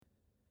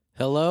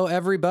Hello,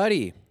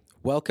 everybody.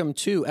 Welcome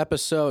to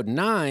episode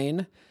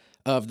 9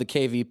 of the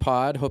KV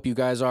Pod. Hope you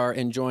guys are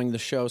enjoying the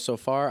show so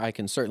far. I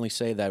can certainly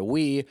say that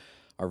we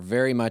are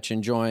very much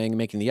enjoying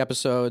making the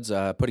episodes,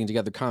 putting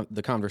together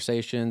the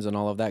conversations and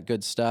all of that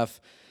good stuff.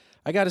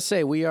 I got to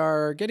say, we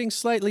are getting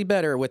slightly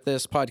better with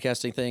this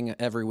podcasting thing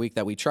every week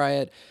that we try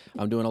it.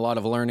 I'm doing a lot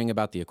of learning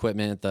about the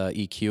equipment, the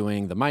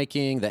EQing, the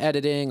miking, the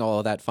editing, all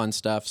of that fun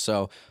stuff.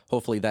 So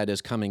hopefully that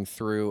is coming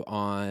through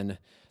on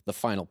the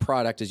final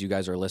product as you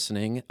guys are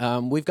listening.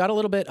 We've got a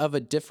little bit of a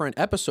different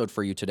episode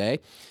for you today.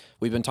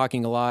 We've been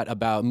talking a lot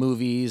about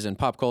movies and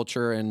pop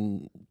culture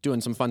and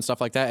doing some fun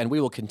stuff like that, and we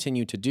will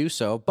continue to do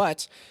so.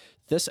 But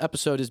this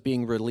episode is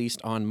being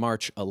released on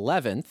March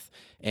 11th,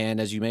 and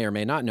as you may or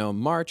may not know,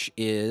 March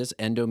is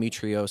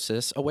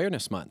Endometriosis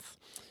Awareness Month.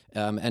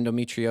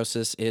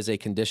 Endometriosis is a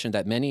condition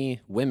that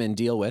many women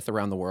deal with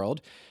around the world,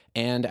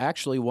 and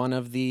actually one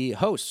of the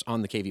hosts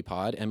on the KV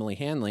Pod, Emily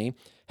Hanley,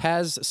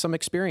 has some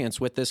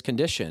experience with this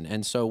condition.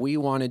 And so we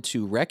wanted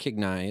to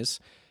recognize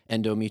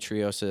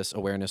Endometriosis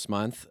Awareness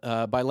Month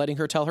by letting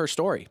her tell her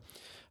story.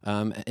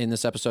 In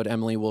this episode,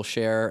 Emily will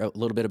share a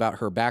little bit about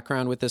her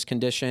background with this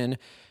condition,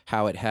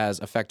 how it has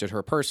affected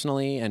her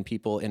personally and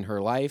people in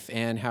her life,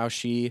 and how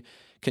she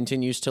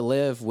continues to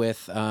live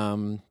with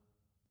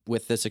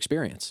this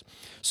experience.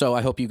 So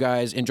I hope you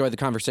guys enjoy the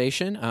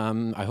conversation.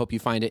 I hope you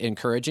find it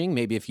encouraging.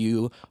 Maybe if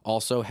you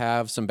also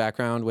have some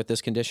background with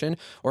this condition,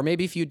 or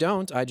maybe if you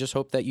don't, I just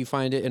hope that you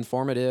find it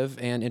informative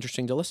and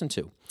interesting to listen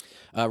to.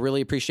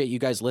 Really appreciate you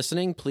guys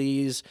listening.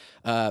 Please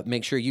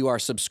make sure you are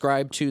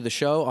subscribed to the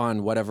show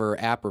on whatever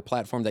app or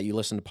platform that you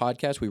listen to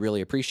podcasts. We really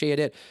appreciate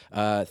it.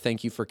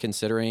 Thank you for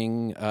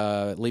considering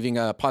leaving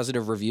a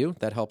positive review.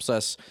 That helps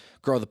us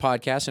grow the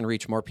podcast and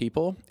reach more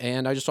people.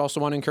 And I just also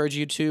want to encourage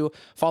you to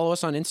follow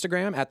us on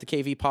Instagram at the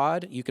KV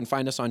Pod. You can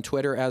find us on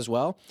Twitter as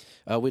well.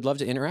 We'd love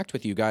to interact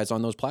with you guys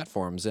on those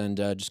platforms and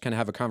just kind of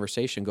have a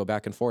conversation, go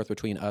back and forth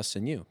between us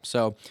and you.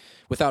 So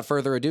without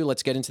further ado,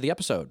 let's get into the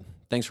episode.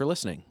 Thanks for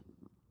listening.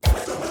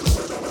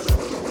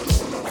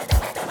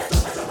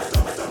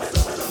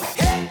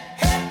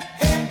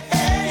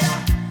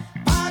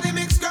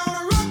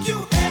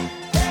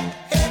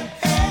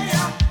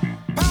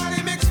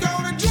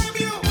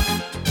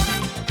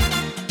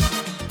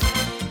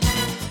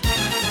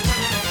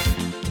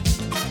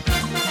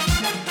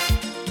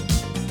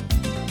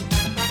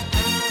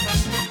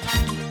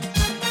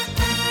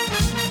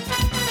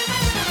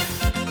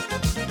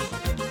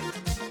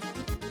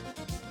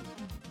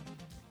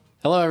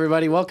 Hello,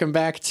 everybody. Welcome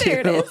back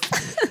to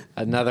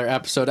another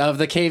episode of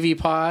the KV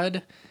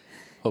Pod.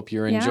 Hope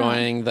you're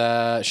enjoying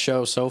the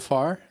show so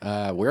far.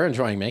 We're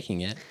enjoying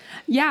making it.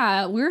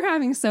 Yeah, we're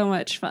having so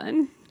much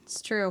fun.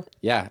 It's true.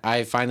 Yeah,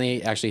 I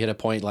finally actually hit a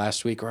point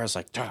last week where I was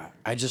like,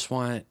 I just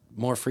want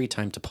more free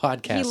time to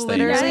podcast. He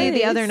literally,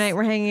 the other night,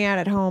 we're hanging out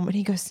at home, and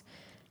he goes,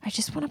 I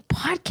just want a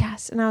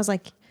podcast. And I was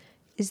like,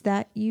 is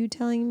that you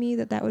telling me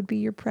that would be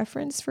your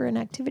preference for an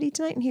activity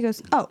tonight? And he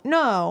goes, oh,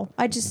 no,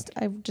 I just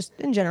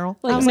in general.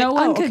 Like, no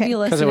one could be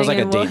listening. Because it was like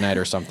a date night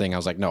or something. I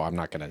was like, no, I'm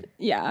not going to.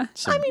 Yeah.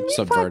 I mean, we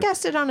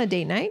podcasted on a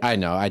date night. I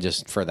know. I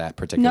just, for that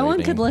particular No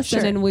one could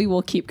listen, and we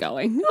will keep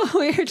going.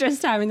 We're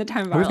just having the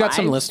time of our lives. We've got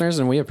some listeners,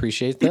 and we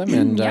appreciate them.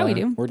 And yeah, we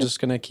do. We're just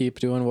going to keep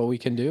doing what we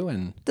can do.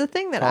 And the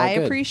thing that I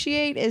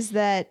appreciate is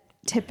that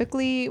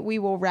typically we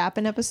will wrap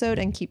an episode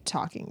and keep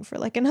talking for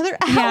like another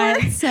hour. Yeah,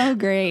 it's so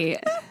great.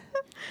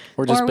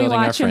 We're just building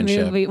our friendship. Or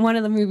we watch a movie, one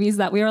of the movies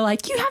that we were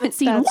like, you haven't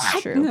seen. That's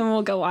what? true. And then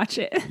we'll go watch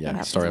it.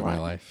 Yeah, story of my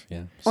life.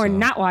 Yeah. Or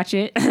not watch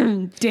it.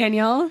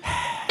 Daniel.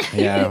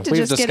 Yeah,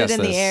 we've discussed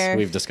this.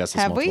 We've discussed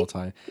this Have multiple we?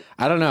 times.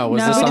 I don't know. Was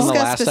No. this We on the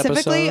discussed last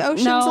specifically episode?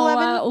 Ocean's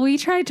 11? We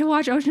tried to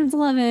watch Ocean's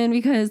 11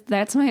 because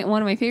that's one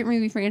of my favorite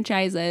movie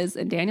franchises,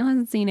 and Daniel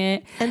hasn't seen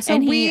it. And so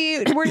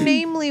we were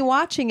namely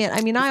watching it.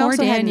 I mean, I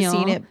also Daniel. hadn't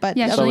seen it, but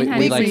Yeah, So we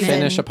hadn't seen it.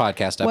 finished a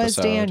podcast episode. Was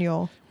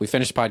Daniel. We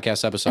finished a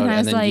podcast episode, I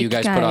and was then you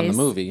guys put on the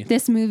movie.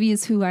 This movie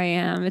is who I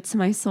am. It's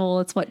my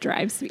soul. It's what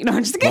drives me. No,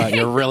 I'm just kidding. Wow,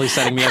 you're really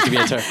setting me up to be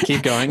a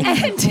Keep going.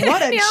 And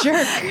What a Daniel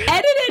jerk.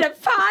 edited a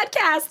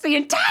podcast the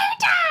entire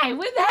time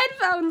with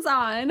headphones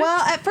on.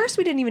 Well, at first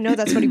we didn't even know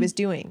that's what he was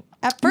doing.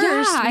 At first,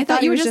 Yeah, we I thought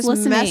he you were was just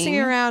just messing listening.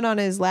 around on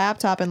his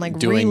laptop and like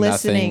Doing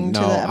re-listening nothing. to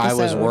No, the episode. I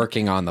was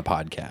working on the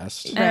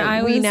podcast. And Right,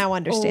 I we was now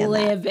understand that.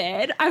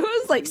 livid. I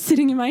was like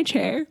sitting in my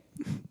chair,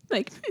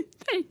 like,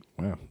 hey,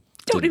 Wow.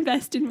 don't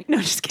invest in me. No,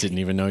 just kidding. Didn't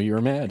even know you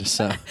were mad.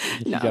 So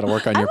you got to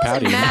work on I your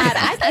wasn't pouting. mad.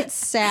 I get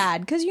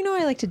sad because you know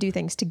I like to do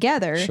things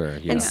together. Sure,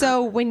 yeah. And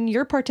so when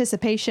your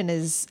participation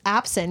is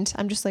absent,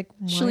 I'm just like,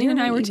 why Shalene and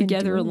are I we were even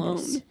together doing alone.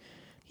 this?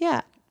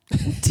 Yeah.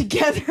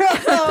 Together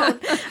alone.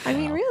 I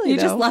mean, really, You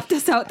though. just left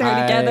us out there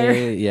together.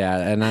 Yeah,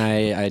 and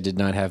I did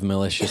not have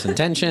malicious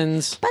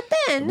intentions. But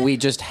then we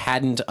just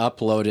hadn't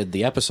uploaded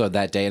the episode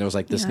that day, and it was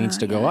like, this needs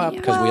to go up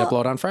because we Well,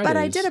 upload on Fridays. But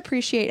I did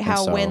appreciate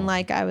how so- when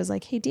like I was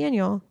like, hey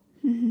Daniel,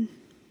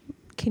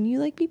 can you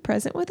like be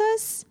present with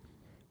us?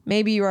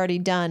 Maybe you were already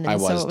done. And I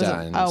so was it was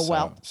done. oh,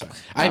 well.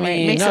 I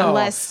mean, makes it no,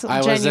 less I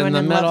was in genuine the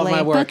and middle of my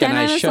lovely. work But then and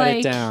I I was shut like,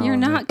 it down. you're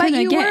not But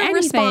gonna you get were anything.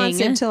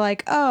 responsive to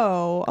like,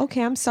 oh,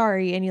 okay, I'm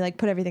sorry, and you like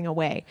put everything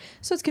away.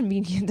 So it's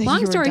convenient that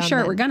Long you were story done short,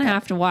 then. we're gonna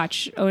have to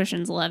watch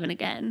Ocean's 11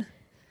 again.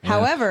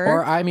 However,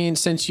 Or I mean,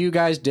 since you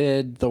guys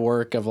did the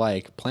work of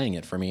like playing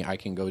it for me, I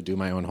can go do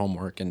my own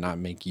homework and not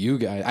make you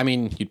guys. I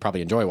mean, you'd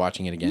probably enjoy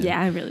watching it again. Yeah,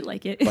 I really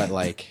like it. But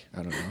like, I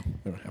don't know.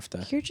 We don't have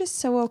to. you're just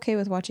so okay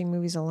with watching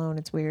movies alone.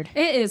 It's weird.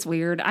 It is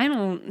weird. I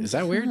don't. Is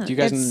that weird? Do you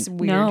guys? It's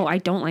weird. No, I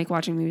don't like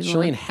watching movies. Shalene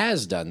alone.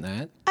 has done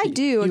that. I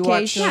do You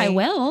watch- occasionally. Yeah, I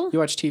will. You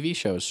watch TV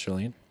shows,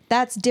 Shalene.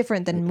 That's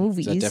different than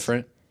movies. Is that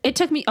different? It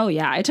took me. Oh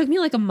yeah, it took me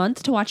like a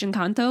month to watch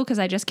Encanto because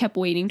I just kept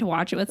waiting to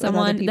watch it with other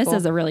someone. This people.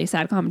 is a really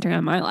sad commentary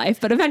on my life,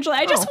 but eventually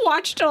I just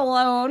watched it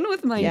alone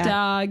with my Yeah.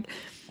 dog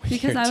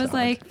because your I was dog.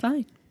 like,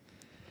 fine.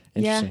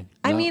 Yeah. Interesting.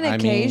 I No, mean,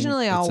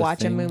 occasionally I'll it's watch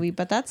a thing. movie,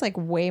 but that's like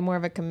way more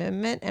of a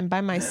commitment. And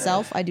by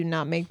myself, I do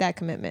not make that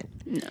commitment.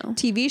 No.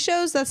 TV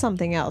shows, that's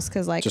something else.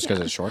 Cause like, Just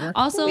because it's shorter.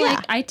 Also, Yeah.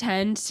 like I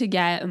tend to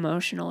get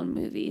emotional in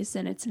movies,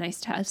 and it's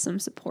nice to have some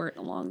support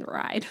along the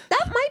ride.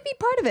 that might be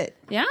part of it.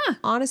 Yeah.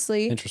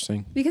 Honestly.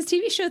 Interesting. Because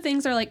TV show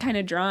things are like kind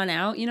of drawn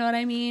out, you know what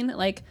I mean?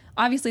 Like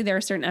obviously there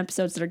are certain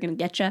episodes that are going to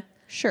get you,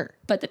 Sure.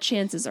 but the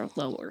chances are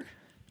lower.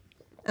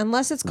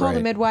 Unless it's called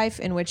Right. A Midwife,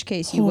 in which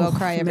case you will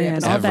cry every Man,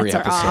 episode. all Every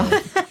bets are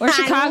episode. off. Or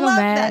Chicago I love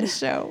Med. that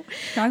show.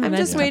 Chicago I'm Med's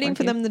just a tough waiting one,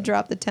 for too. them to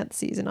drop the 10th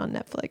season on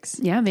Netflix.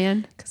 Yeah,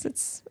 man.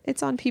 Because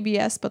it's on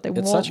PBS, but they It's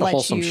won't such a let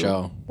wholesome you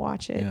show.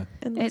 watch it. Yeah.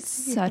 unless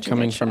It's you- such a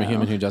Coming good from a show.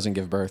 human who doesn't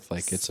give birth,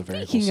 like it's a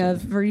very Speaking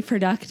wholesome. of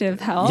reproductive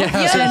health, Yeah,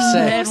 I was gonna and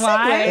say.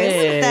 midwives,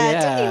 Hey, that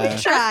didn't yeah. even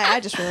try. I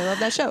just really love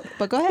that show.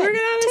 But go ahead. we're gonna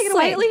have Take a it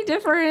away. slightly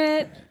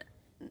different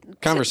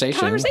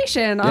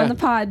conversation Yeah. on the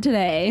pod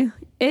today.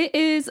 It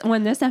is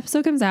when this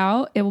episode comes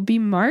out, it will be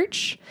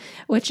March,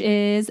 which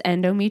is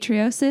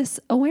Endometriosis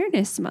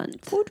Awareness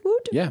Month. Woot,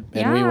 woot. Yeah,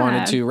 and we wanted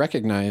Yeah. to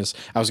recognize.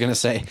 I was going to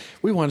say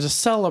we wanted to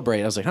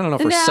celebrate. I was like, I don't know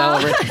if we're No.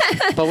 celebrating,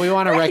 but we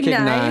want to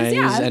recognize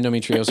yeah.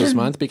 Endometriosis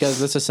Month because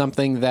this is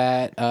something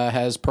that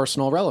has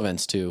personal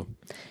relevance to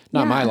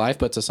not my Yeah. life,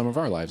 but to some of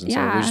our lives, and so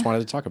Yeah. we just wanted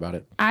to talk about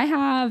it. I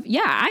have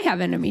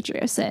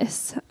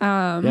endometriosis.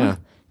 Yeah.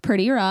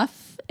 Pretty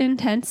rough,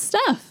 intense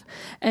stuff.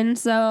 And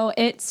so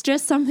it's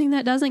just something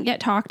that doesn't get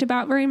talked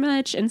about very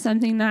much, and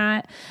something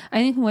that I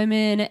think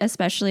women,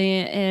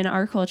 especially in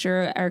our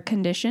culture, are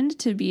conditioned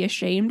to be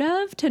ashamed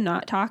of, to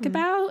not talk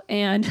about.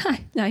 And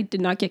I did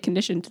not get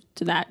conditioned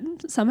to that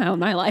somehow in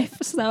my life.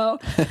 So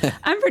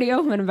I'm pretty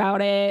open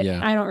about it.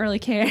 Yeah. I don't really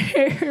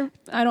care.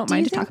 I don't Do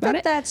mind you to think talk about that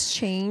it. that's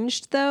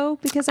changed though?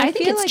 Because I, I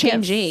think feel it's like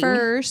changing. at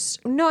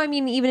first, no, I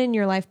mean even in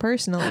your life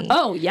personally.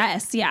 Oh,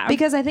 yes. Yeah.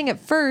 Because I think at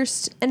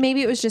first, and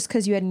maybe it was just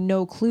because you had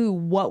no clue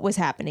what was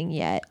happening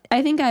yet.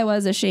 I think I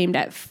was ashamed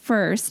at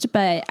first,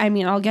 but I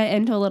mean, I'll get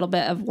into a little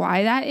bit of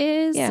why that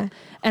is. Yeah.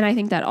 And I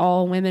think that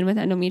all women with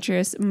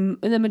endometriosis,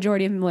 the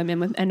majority of women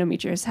with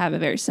endometriosis have a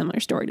very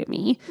similar story to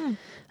me.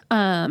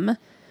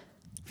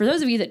 For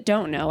those of you that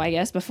don't know, I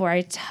guess before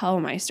I tell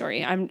my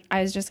story,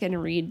 I was just going to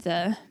read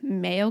the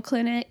Mayo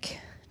Clinic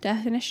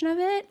definition of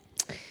it.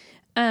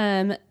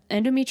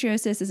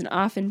 Endometriosis is an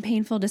often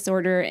painful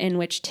disorder in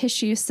which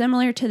tissue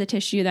similar to the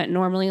tissue that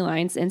normally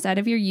lines inside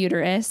of your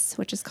uterus,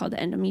 which is called the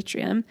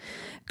endometrium,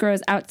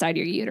 grows outside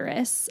your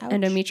uterus. Ouch.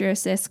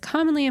 Endometriosis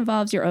commonly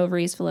involves your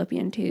ovaries,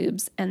 fallopian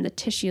tubes, and the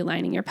tissue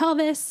lining your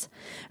pelvis.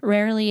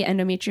 Rarely,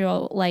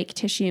 endometrial-like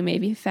tissue may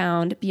be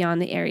found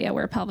beyond the area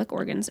where pelvic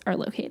organs are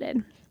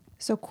located.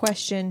 So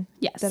question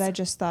Yes. that I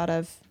just thought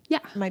of. Yeah.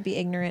 Might be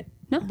ignorant,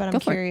 No, but go I'm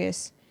for it.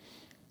 curious.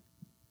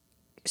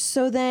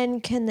 So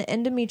then can the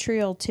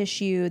endometrial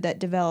tissue that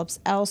develops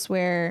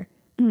elsewhere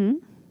Mm-hmm.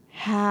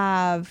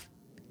 have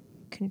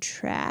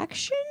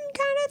contraction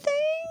kind of things?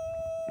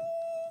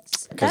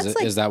 Because That's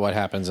like, is that what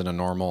happens in a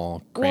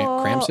normal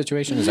Well, cramp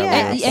situation? Is yeah.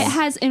 that what It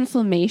has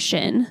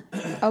inflammation.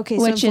 okay,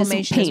 so which is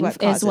inflammation is what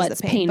pain- is causes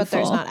what's the pain, but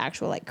there's painful. not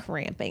actual like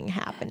cramping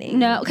happening.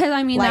 No, because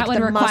I mean Like that would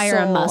the require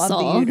a muscle of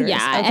the muscle. uterus.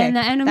 Yeah, Okay. and the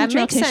That endometrial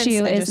makes sense.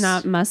 tissue I is just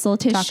not muscle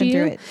tissue. talking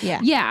through it. Yeah.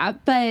 yeah,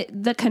 but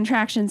the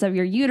contractions of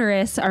your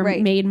uterus are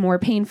Right. made more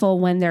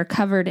painful when they're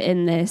covered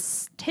in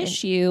this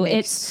tissue. makes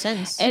It's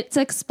sense. It's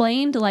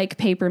explained like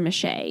paper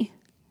mache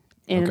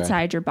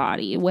inside your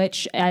body,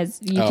 which,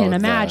 as you Oh, can the-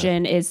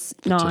 imagine, is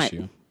not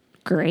tissue.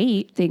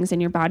 great. Things in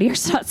your body are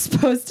not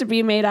supposed to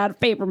be made out of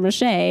paper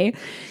mache.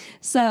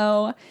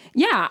 So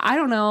yeah, I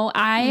don't know.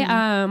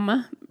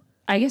 I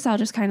guess I'll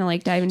just kind of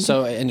like dive into.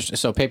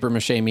 So paper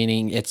mache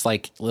meaning it's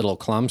like little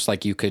clumps,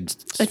 like you could.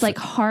 it's like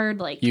hard,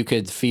 like you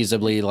could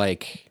feasibly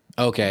like.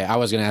 Okay, I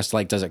was gonna ask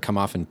like, does it come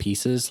off in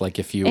pieces? Like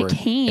if you were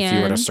if you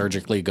were to can.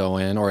 surgically go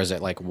in, or is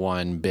it like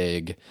one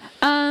big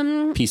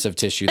piece of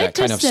tissue that it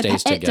kind of just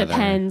stays together? It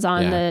depends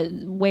on Yeah. the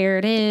where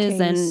it is,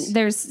 Case. and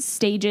there's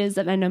stages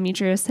of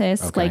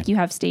endometriosis. Okay. Like you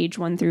have stage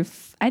 1 through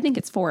I think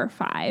it's 4 or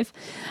 5,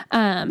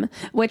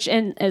 which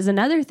is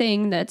another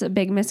thing that's a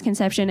big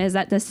misconception is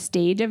that the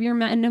stage of your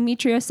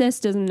endometriosis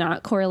does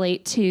not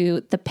correlate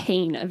to the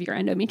pain of your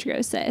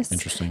endometriosis.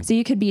 Interesting. So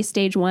you could be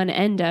stage 1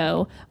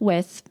 endo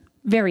with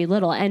very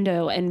little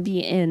endo and be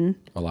in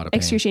a lot of pain.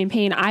 excruciating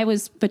pain. I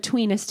was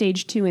between a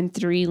stage 2 and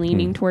 3,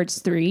 leaning towards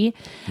 3,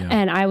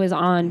 and I was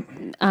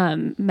on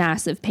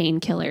massive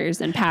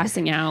painkillers and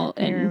passing out,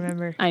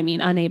 and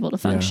unable to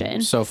function. Yeah.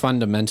 So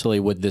fundamentally,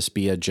 would this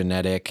be a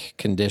genetic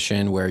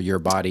condition where your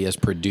body is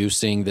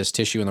producing this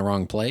tissue in the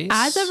wrong place?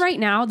 As of right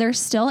now, there's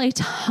still a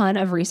ton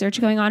of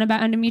research going on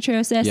about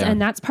endometriosis, and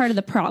that's part of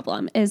the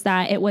problem, is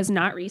that it was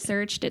not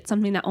researched. It's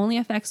something that only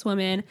affects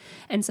women,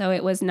 and so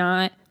it was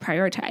not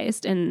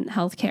prioritized in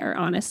healthcare,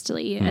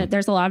 honestly.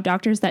 There's a lot of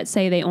doctors that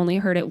say they only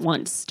heard it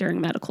once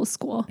during medical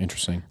school.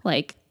 Interesting.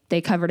 Like,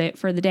 they covered it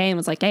for the day and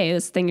was like, hey,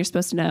 this thing you're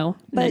supposed to know.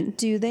 But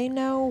do they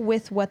know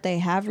with what they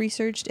have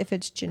researched if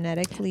it's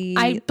genetically?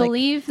 I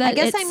believe that I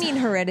guess I mean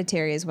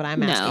hereditary is what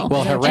I'm asking.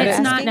 Well, it's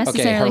not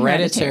necessarily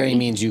hereditary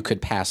means you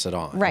could pass it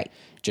on. Right.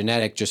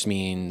 Genetic just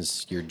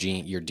means your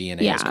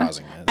DNA is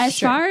causing this. As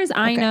far as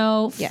I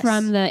know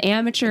from the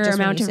amateur Just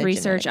when amount you of said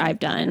research genetic, I've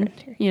done,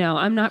 hereditary.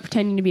 I'm not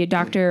pretending to be a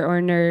doctor or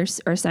a nurse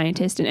or a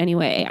scientist in any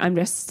way. I'm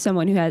just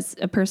someone who has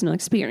a personal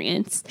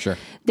experience. Sure.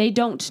 They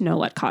don't know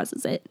what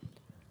causes it.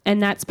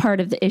 And that's part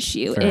of the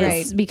issue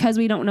is because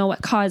we don't know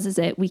what causes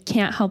it, we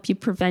can't help you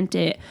prevent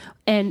it.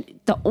 And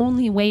the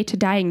only way to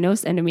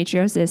diagnose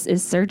endometriosis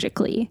is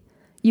surgically.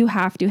 You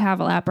have to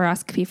have a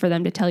laparoscopy for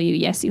them to tell you,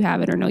 yes, you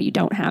have it, or no, you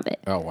don't have it.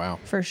 Oh, wow.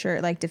 For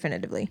sure, like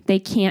definitively. They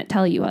can't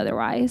tell you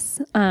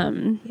otherwise.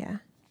 Yeah.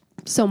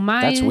 So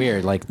That's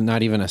weird. Like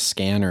not even a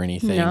scan or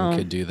anything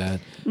could do that.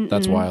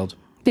 That's wild.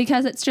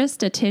 Because it's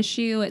just a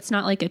tissue. It's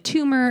not like a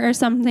tumor or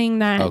something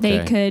that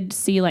they could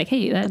see like,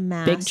 hey, that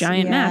mass, big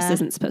giant mass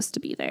isn't supposed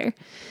to be there.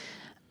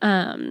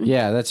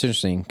 Yeah, that's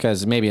interesting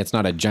because maybe it's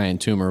not a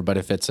giant tumor, but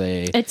if it's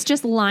it's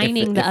just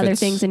lining the other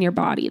things in your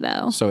body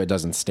though. So it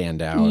doesn't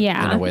stand out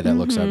in a way that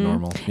looks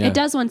abnormal. Yeah. It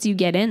does once you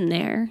get in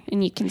there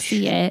and you can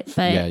see it.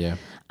 But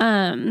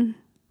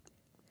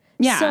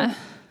yeah. So,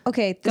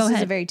 okay, this Go is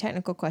ahead. a very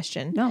technical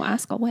question. No,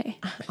 ask away.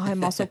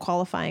 I'm also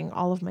qualifying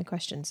all of my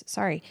questions.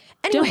 Sorry.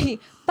 Anyway,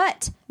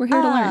 but We're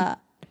here to learn.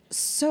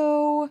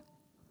 So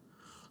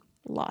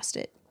lost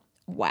it.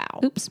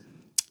 Wow. Oops.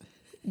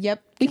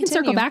 Yep. We can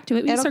circle back to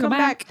it. We can It'll circle come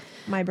back.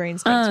 My brain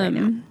stinks right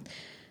now.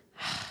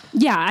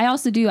 Yeah, I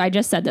also do. I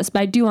just said this,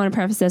 but I do want to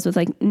preface this with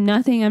like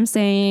nothing I'm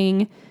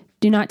saying.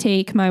 Do not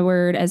take my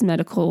word as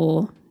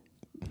medical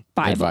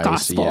Bible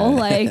Advice, gospel. yeah.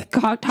 Like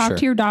talk Sure.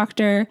 to your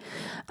doctor.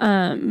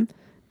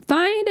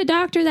 Find a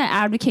doctor that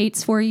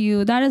advocates for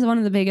you. That is one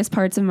of the biggest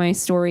parts of my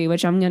story,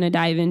 which I'm going to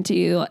dive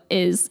into,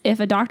 is if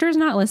a doctor is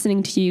not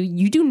listening to you,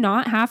 you do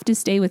not have to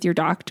stay with your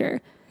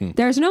doctor.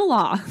 There's no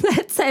law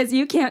that says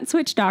you can't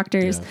switch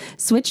doctors. Yeah.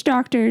 Switch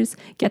doctors,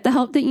 get the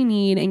help that you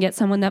need, and get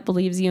someone that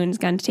believes you and is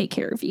going to take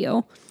care of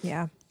you.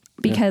 Yeah.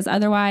 Because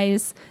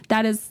otherwise,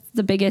 that is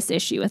the biggest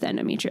issue with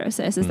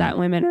endometriosis, is that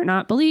women are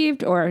not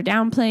believed or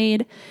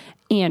downplayed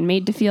and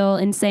made to feel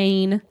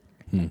insane,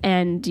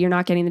 and you're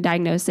not getting the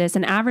diagnosis.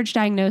 An average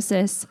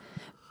diagnosis,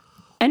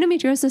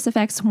 endometriosis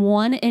affects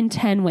 1 in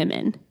 10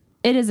 women.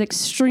 It is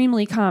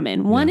extremely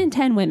common. 1 in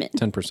 10 women.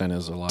 10%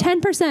 is a lot.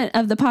 10%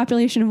 of the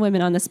population of women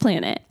on this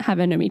planet have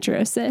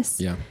endometriosis.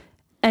 Yeah.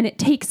 And it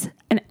takes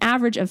an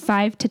average of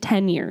 5 to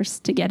 10 years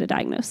to get a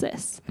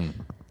diagnosis.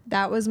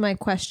 That was my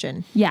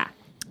question. Yeah.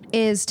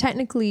 Is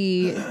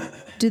technically,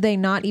 do they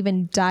not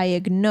even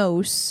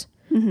diagnose,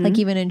 like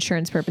even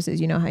insurance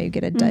purposes, you know how you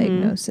get a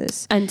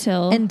diagnosis?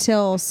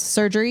 Until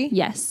surgery?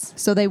 Yes.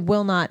 So they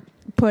will not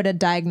put a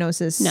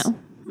diagnosis. No.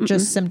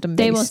 Just symptom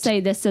based. They will say,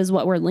 this is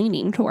what we're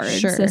leaning towards.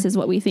 Sure. This is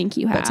what we think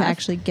you have. But to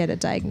actually get a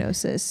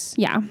diagnosis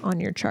on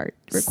your chart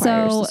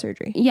requires the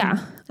surgery.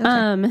 Yeah.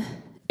 Okay.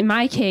 In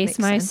my case, Makes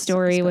my sense, I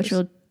story, which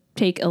suppose. will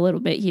take a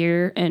little bit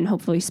here and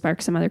hopefully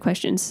spark some other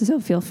questions,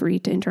 so feel free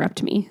to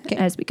interrupt me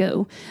as we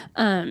go.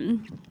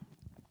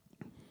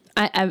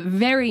 At a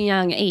very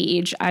young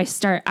age, I've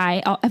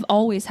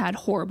always had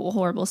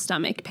horrible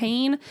stomach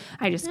pain.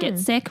 I just get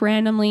sick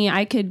randomly.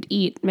 I could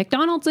eat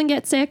McDonald's and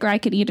get sick, or I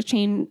could eat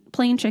a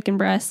plain chicken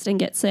breast and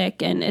get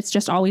sick. And it's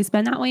just always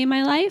been that way in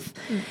my life.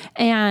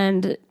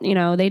 And,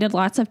 they did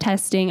lots of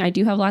testing. I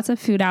do have lots of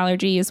food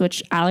allergies,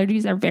 which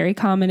allergies are very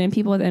common in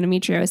people with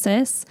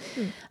endometriosis.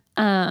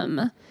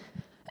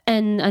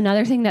 And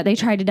another thing that they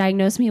tried to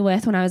diagnose me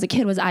with when I was a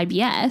kid was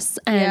IBS,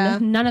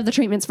 and none of the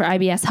treatments for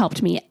IBS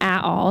helped me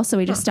at all. So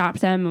we just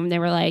stopped them, and they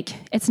were like,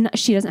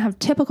 she doesn't have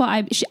typical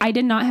IBS. I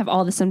did not have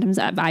all the symptoms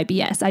of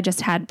IBS. I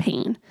just had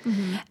pain.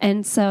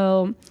 And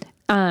so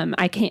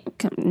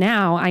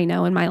I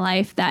know in my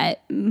life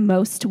that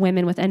most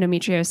women with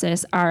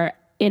endometriosis are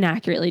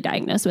inaccurately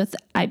diagnosed with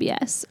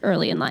IBS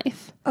early in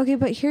life. Okay,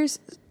 but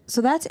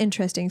so that's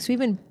interesting. So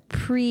even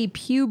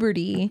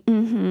pre-puberty.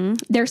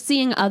 They're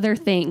seeing other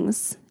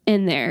things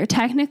in there.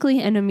 Technically,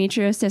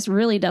 endometriosis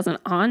really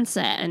doesn't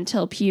onset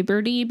until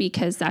puberty,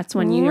 because that's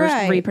when your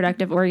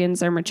reproductive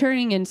organs are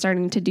maturing and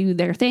starting to do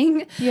their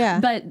thing. Yeah.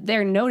 But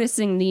they're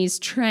noticing these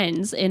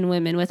trends in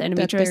women with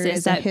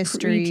endometriosis that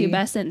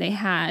prepubescent, they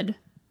had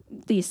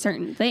these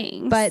certain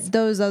things. But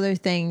those other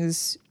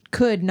things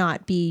could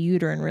not be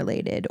uterine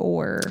related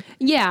or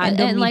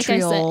and like I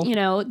said,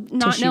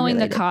 not knowing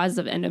related. the cause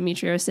of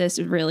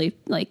endometriosis really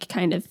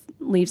kind of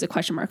leaves a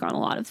question mark on a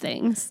lot of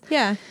things.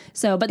 Yeah.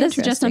 So, but this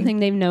is just something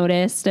they've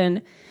noticed.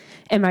 And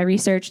in my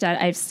research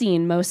that I've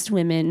seen, most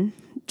women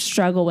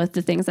struggle with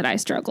the things that I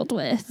struggled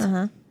with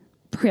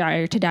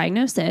prior to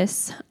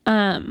diagnosis.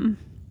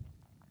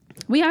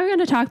 We are going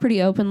to talk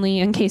pretty openly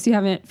in case you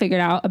haven't figured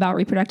out about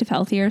reproductive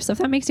health here. So if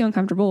that makes you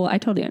uncomfortable, I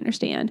totally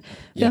understand.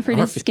 Feel free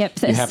to skip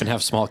this. You happen to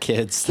have small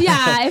kids.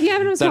 Yeah, if you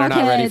happen to have small kids, that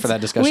are not ready for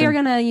that discussion. We are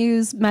going to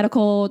use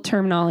medical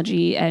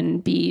terminology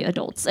and be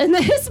adults in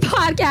this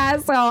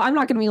podcast. So I'm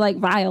not going to be like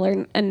vile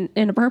or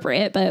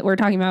inappropriate, but we're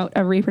talking about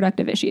a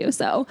reproductive issue.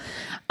 So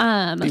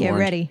get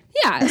ready.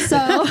 Yeah,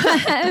 so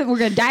we're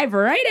going to dive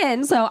right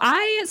in. So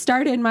I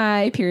started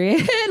my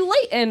period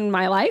late in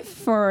my life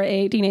for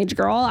a teenage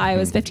girl. I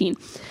was 15.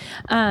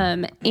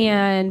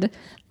 And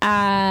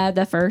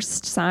the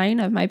first sign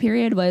of my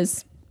period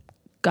was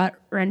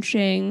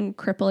gut-wrenching,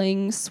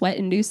 crippling,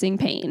 sweat-inducing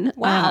pain.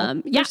 Wow.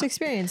 First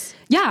experience.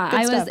 Yeah, Good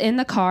I stuff. was in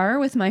the car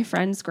with my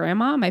friend's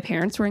grandma. My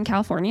parents were in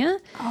California.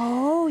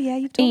 Oh, yeah,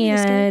 you told me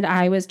this story. And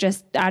I was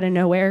just out of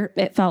nowhere.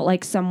 It felt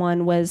like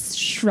someone was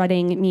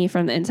shredding me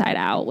from the inside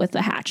out with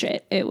a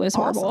hatchet. It was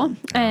horrible. Awesome.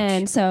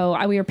 And so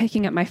we were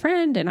picking up my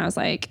friend, and I was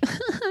like,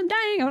 I'm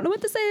dying. I don't know what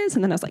this is.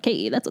 And then I was like,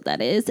 hey, that's what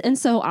that is. And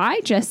so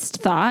I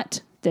just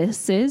thought,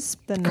 this is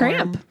The norm.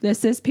 cramp.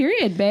 This is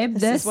period, babe.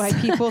 This is why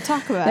people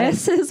talk about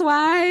This is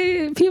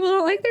why people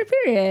don't like their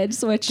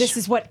periods, which... This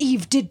is what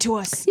Eve did to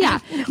us. Yeah,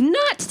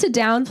 not to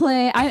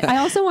downplay. I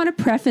also want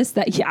to preface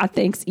that. Yeah,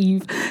 thanks,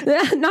 Eve.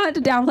 Not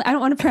to downplay. I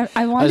don't want to.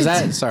 I want.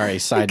 Sorry,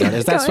 side note.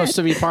 Is that supposed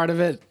to be part of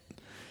it?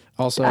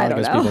 Also, I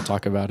guess people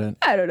talk about it.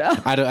 I don't know.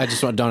 I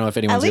just don't know if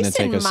anyone's going to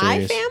take us serious. At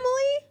least in my family,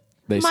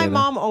 my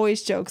mom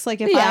always jokes.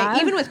 Like if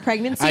I, even with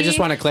pregnancy, I just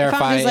want to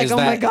clarify: like, is oh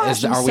my that gosh,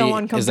 is, I'm are so we?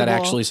 uncomfortable. Is that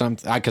actually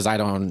something? Because I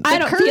don't. I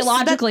don't curse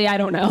theologically. I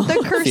don't know.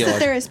 The curse that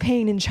there is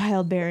pain in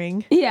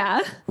childbearing. Yeah,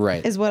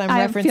 right. Is what I'm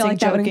I referencing feel like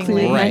that would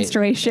jokingly. include Right.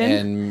 menstruation.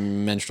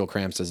 And menstrual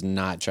cramps is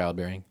not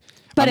childbearing.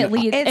 But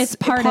it's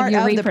part of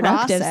your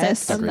reproductive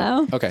system,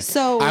 though. Okay.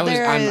 So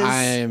there are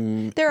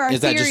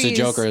is that just a theories-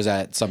 joke, or is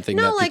that something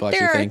No, that like people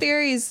there actually are think?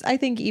 theories, I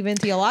think even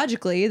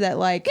theologically, that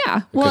like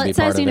Yeah. Well, be it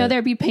part says, of it.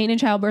 there'd be pain in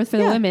childbirth for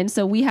the women.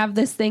 So we have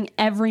this thing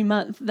every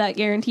month that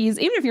guarantees,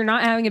 even if you're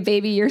not having a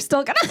baby, you're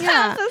still going to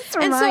have this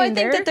reminder. And so I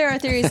think that there are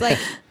theories like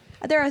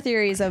there are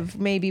theories of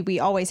maybe we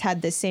always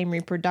had this same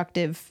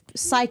reproductive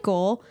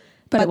cycle,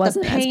 but it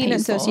wasn't the as pain painful.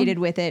 associated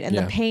with it and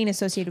Yeah. the pain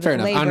associated Fair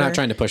with enough. labor. I'm not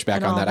trying to push back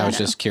and on all that. I was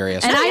just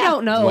curious. And I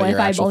don't know what if your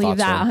I actual believe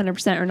thoughts that were.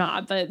 100% or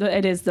not, but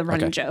it is the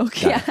running joke.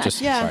 Got Yeah. it.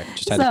 Just Yeah. sorry.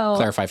 Just had to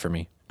clarify for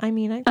me. I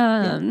mean,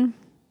 yeah.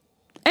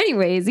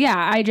 Anyways,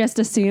 yeah, I just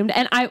assumed,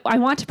 and I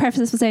want to preface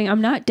this with saying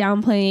I'm not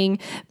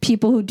downplaying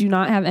people who do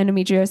not have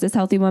endometriosis,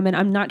 healthy women.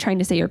 I'm not trying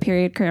to say your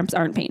period cramps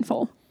aren't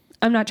painful.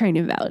 I'm not trying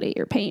to invalidate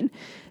your pain.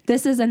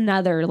 This is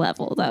another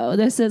level, though.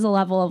 This is a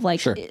level of like,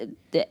 Sure.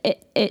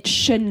 it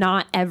should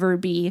not ever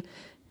be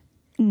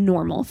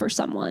normal for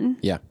someone.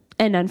 Yeah.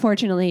 And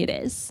unfortunately, it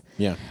is.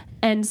 Yeah.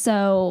 And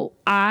so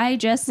I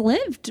just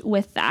lived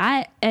with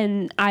that,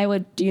 and I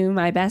would do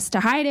my best to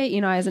hide it.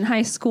 You know, I was in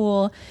high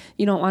school.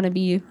 You don't want to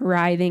be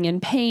writhing in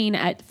pain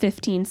at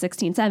 15,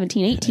 16,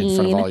 17, 18. In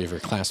front of all of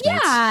your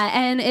classmates. Yeah,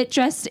 and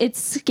it's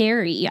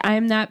scary.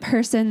 I'm that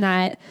person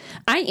that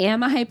I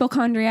am a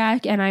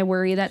hypochondriac, and I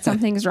worry that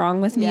something's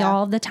wrong with me Yeah.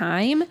 all the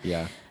time.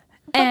 Yeah.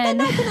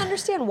 And I can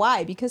understand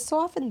why, because so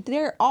often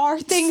there are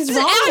things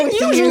wrong I'm with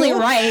usually you.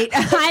 right.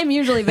 I'm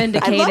usually I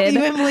vindicated. love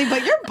you, Emily,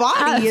 but your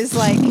body is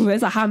like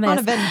It's a hot mess. on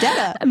a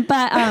vendetta.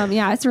 But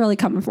yeah, it's really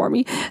coming for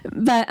me.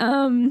 But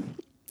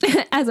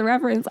as a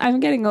reference, I'm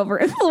getting over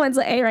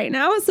influenza A right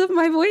now, so if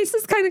my voice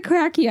is kind of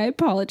cracky, I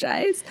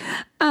apologize.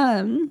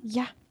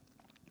 Yeah.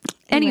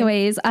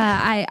 Anyways,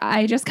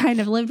 I just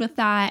kind of lived with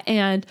that.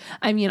 And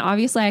I mean,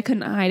 obviously I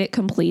couldn't hide it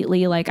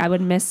completely. Like I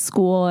would miss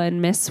school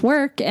and miss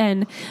work.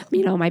 And,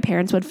 you know, my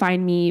parents would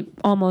find me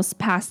almost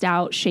passed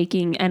out,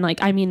 shaking. And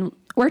like, I mean,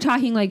 we're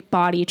talking like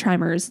body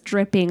tremors,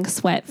 dripping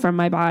sweat from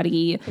my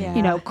body, Yeah.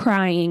 you know,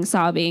 crying,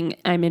 sobbing.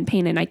 I'm in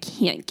pain and I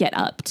can't get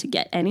up to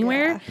get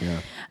anywhere. Yeah.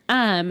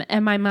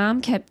 And my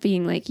mom kept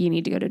being like, you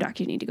need to go to a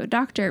doctor, you need to go to a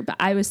doctor. But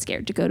I was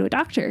scared to go to a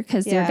doctor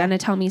because they're Yeah. going to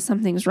tell me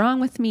something's wrong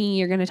with me.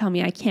 You're going to tell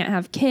me I can't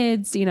have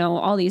kids, you know,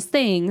 all these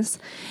things.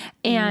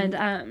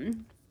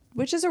 And,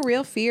 Which is a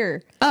real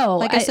fear.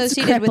 like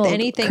associated with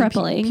anything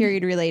crippling.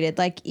 period related.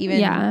 Like even,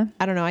 Yeah.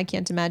 I don't know, I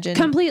can't imagine.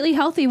 Completely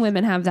healthy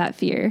women have that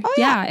fear. Oh,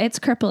 yeah. It's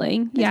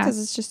crippling. Yeah.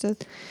 Because it's just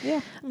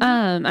yeah.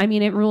 I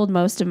mean, it ruled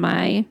most of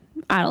my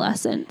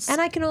adolescence. And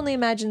I can only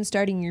imagine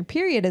starting your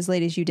period as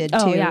late as you did too.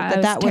 Oh, yeah, I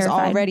was that was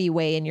terrified. already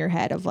way in your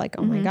head of like,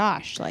 oh my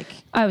gosh, like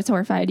I was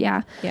horrified.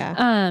 Yeah.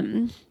 yeah.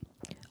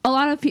 A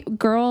lot of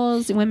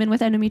girls, women with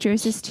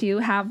endometriosis too,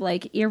 have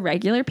like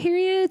irregular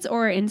periods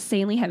or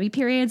insanely heavy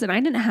periods. And I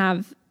didn't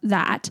have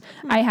that.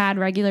 I had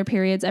regular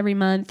periods every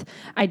month.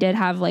 I did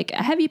have like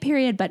a heavy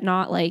period, but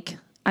not like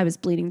I was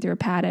bleeding through a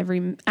pad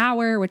every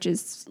hour, which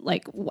is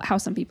like how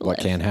some people What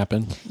live. can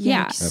happen?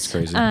 Yeah. That's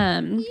crazy.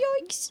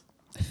 Yikes.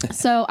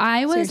 So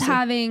I was Seriously.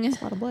 having, A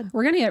lot of blood.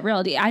 we're going to get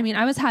real deep. I mean,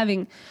 I was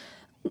having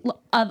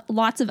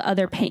lots of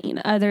other pain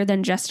other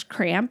than just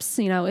cramps.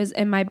 You know, it was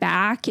in my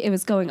back. It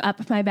was going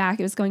up my back.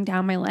 It was going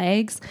down my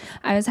legs.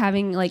 I was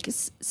having like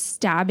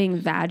stabbing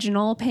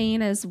vaginal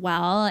pain as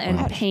well,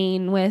 and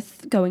pain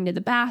with going to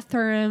the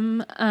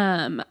bathroom,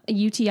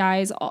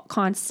 UTIs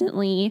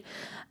constantly.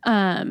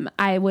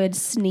 I would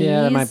sneeze.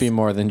 Yeah, that might be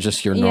more than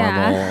just your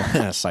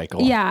normal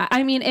cycle. Yeah,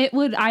 I mean, it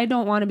would. I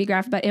don't want to be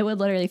graphic, but it would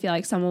literally feel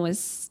like someone was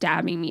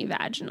stabbing me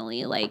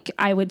vaginally. Like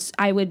I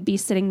would be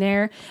sitting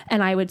there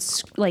and I would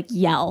like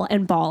yell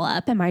and ball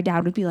up, and my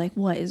dad would be like,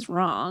 "What is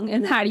wrong?"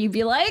 And how do you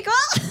be like,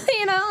 "Well,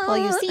 you know, well,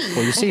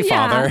 you see,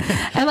 father."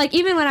 And like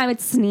even when I would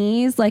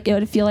sneeze, like it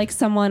would feel like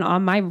someone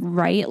on my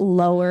right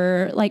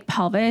lower like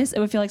pelvis.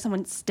 It would feel like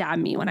someone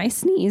stabbed me when I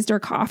sneezed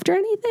or coughed or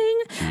anything.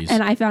 Jeez.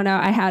 And I found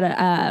out I had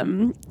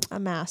a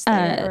mass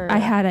there, I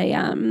had a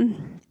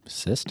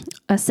cyst,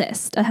 a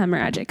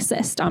hemorrhagic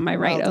cyst on my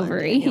right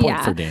ovary.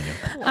 Point for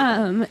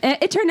Daniel.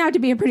 It turned out to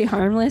be a pretty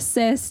harmless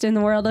cyst. In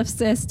the world of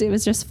cyst, it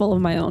was just full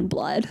of my own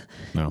blood.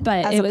 No.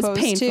 But As it was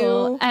opposed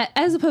painful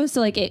as opposed to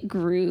like it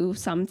grew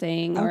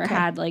something or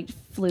had like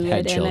fluid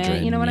Had in children,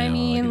 it. You know what I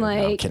mean? no,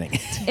 I'm like kidding.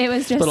 it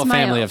was just Little my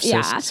family own, of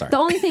cysts. Sorry. The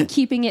only thing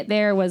keeping it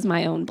there was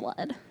my own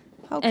blood.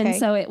 Okay. And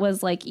so it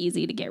was like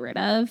easy to get rid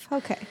of.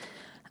 Okay.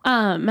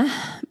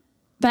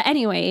 But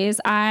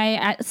anyways, I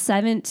at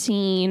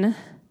 17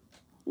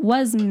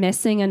 was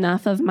missing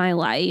enough of my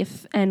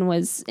life and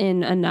was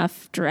in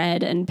enough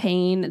dread and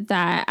pain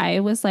that I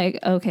was like,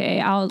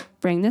 okay, I'll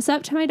bring this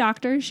up to my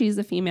doctor. She's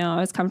a female. I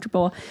was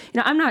comfortable. You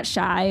know, I'm not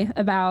shy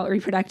about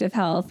reproductive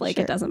health. Like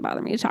it doesn't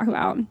bother me to talk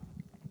about.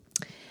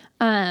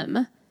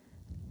 And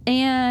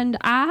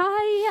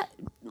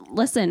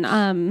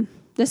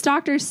this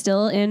doctor's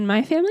still in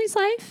my family's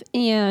life,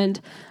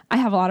 and I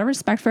have a lot of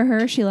respect for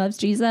her. She loves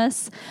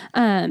Jesus.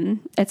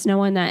 It's no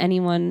one that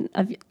anyone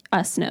of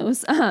us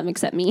knows,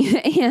 except me.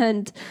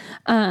 And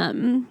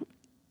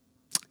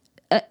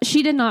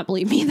she did not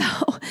believe me,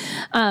 though.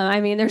 I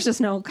mean, there's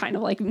just no kind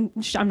of like,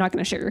 I'm not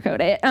going to sugarcoat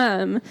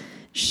it.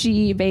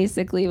 She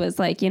basically was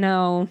like, you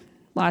know,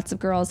 lots of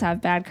girls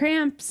have bad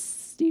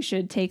cramps. You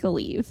should take a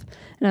leave.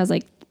 And I was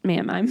like,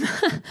 ma'am,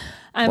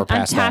 I'm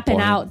tapping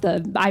out the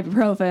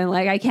ibuprofen.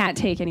 Like I can't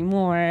take any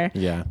more.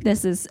 Yeah.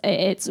 This is,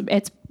 it's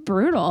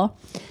brutal.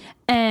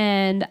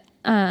 And,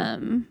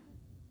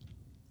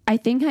 I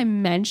think I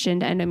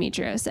mentioned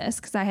endometriosis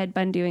because I had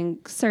been doing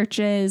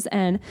searches,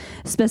 and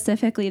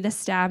specifically the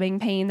stabbing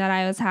pain that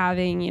I was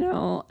having, you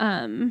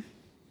know,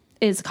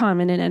 is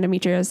common in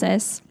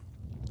endometriosis.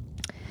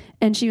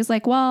 And she was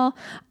like, well,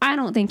 I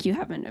don't think you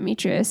have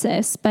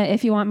endometriosis, but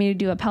if you want me to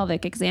do a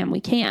pelvic exam,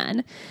 we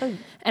can. Oh.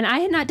 And I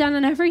had not done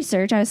enough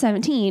research. I was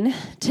 17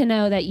 to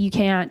know that you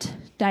can't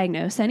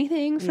diagnose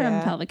anything from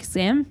a pelvic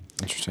exam.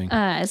 Interesting.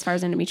 As far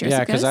as endometriosis goes.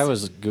 Yeah, because I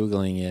was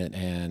Googling it,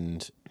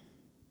 and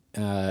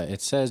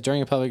it says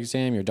during a pelvic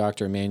exam, your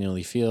doctor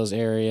manually feels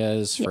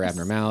areas for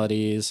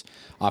abnormalities.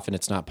 Often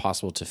it's not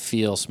possible to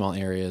feel small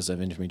areas of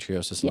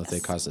endometriosis unless they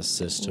cause a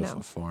cyst to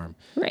form.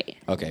 Right.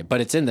 Okay,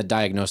 but it's in the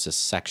diagnosis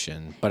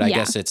section. But I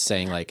guess it's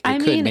saying like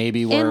it could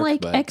maybe work. In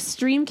like but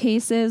extreme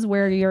cases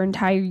where your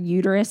entire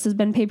uterus has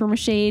been paper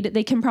mache'd,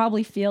 they can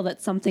probably feel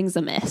that something's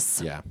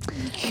amiss. Yeah.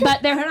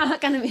 But they're not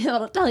going to be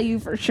able to tell you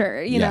for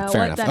sure, you know,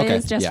 what that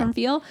is just from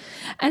feel.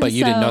 And but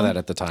you didn't know that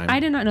at the time. I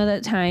did not know that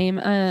at the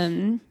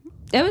time.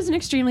 It was an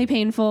extremely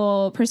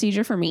painful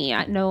procedure for me.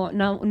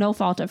 No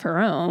fault of her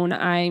own.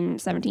 I'm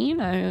 17,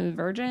 I'm a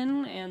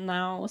virgin, and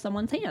now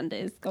someone's hand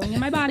is going in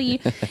my body.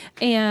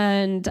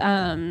 And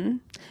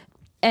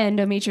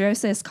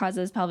endometriosis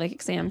causes pelvic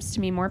exams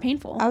to be more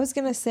painful. I was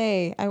gonna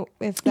say,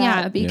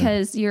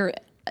 because you're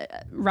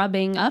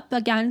rubbing up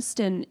against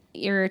and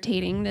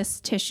irritating this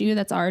tissue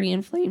that's already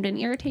inflamed and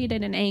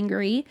irritated and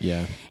angry.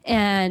 Yeah.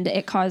 And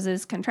it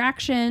causes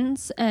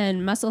contractions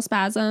and muscle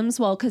spasms.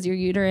 Well, because your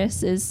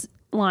uterus is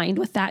lined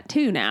with that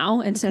too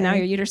now, and so now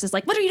your uterus is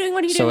like, what are you doing,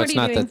 what are you doing, so it's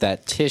not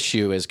that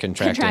tissue is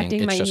contracting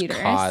it's my just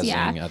uterus,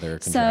 causing other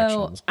contractions.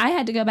 So I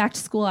had to go back to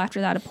school after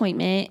that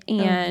appointment,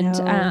 and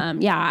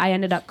I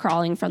ended up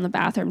crawling from the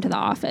bathroom to the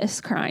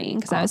office crying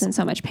because I was in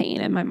so much pain,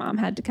 and my mom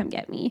had to come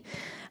get me.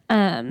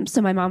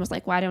 So my mom was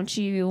like, why don't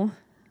you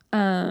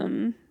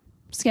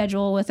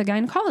schedule with a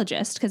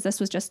gynecologist, because this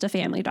was just a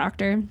family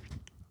doctor.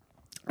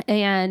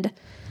 And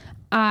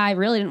I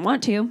really didn't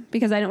want to,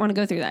 because I didn't want to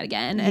go through that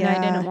again. And I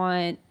didn't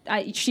want,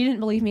 she didn't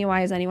believe me.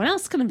 Why is anyone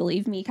else going to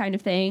believe me, kind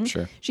of thing.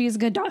 Sure. She's a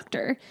good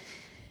doctor.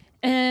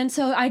 And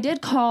so I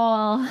did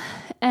call,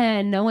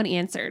 and no one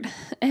answered.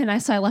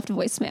 And so I left a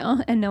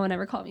voicemail, and no one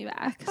ever called me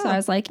back. So I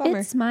was like, bummer.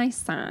 It's my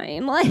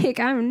sign. Like,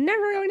 I'm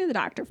never going to the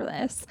doctor for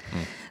this.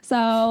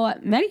 So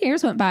many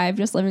years went by of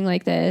just living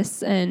like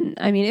this. And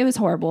I mean, it was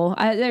horrible.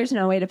 There's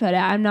no way to put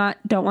it.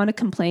 Don't want to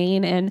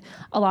complain. And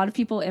a lot of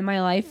people in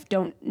my life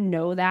don't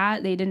know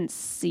that. They didn't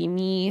see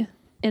me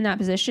in that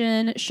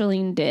position.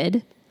 Shalene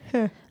did.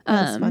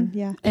 That's fun.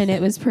 Yeah. And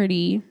it was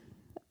pretty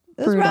It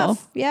was brutal.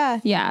 rough. Yeah.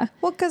 Yeah.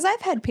 Well, because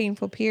I've had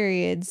painful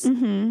periods.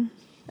 Mm-hmm.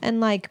 and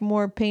like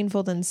more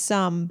painful than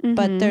some,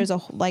 but there's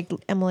like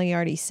Emily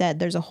already said,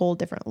 there's a whole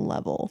different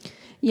level.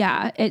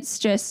 Yeah, it's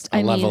just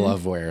a level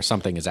of where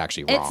something is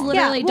actually wrong. It's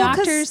literally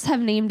doctors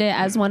have named it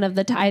as one of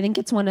the I think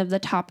it's one of the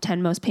top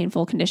 10 most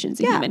painful conditions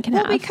a human can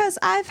have. Because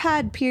I've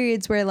had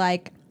periods where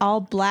like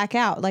I'll black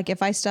out. Like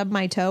if I stub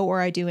my toe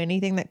or I do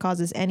anything that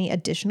causes any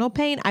additional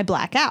pain, I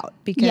black out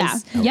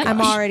because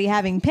I'm already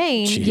having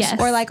pain. Yes.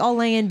 Or like I'll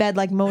lay in bed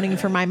like moaning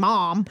for my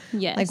mom.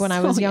 Yes. Like when I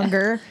was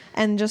younger.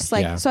 And just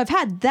like, so I've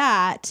had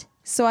that.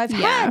 So I've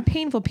had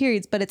painful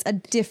periods, but it's a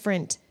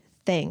different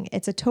thing.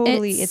 It's a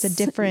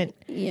different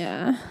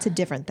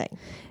thing.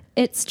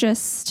 It's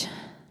just,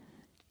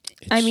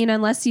 I mean,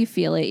 unless you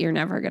feel it, you're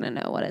never going to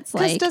know what it's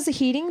like. Does a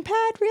heating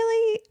pad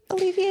really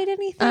alleviate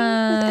anything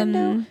with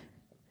endo?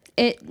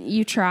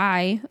 You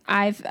try.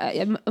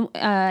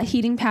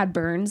 Heating pad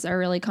burns are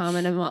really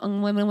common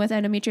among women with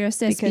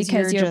endometriosis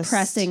because you're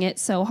pressing it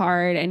so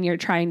hard and you're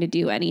trying to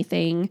do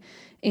anything,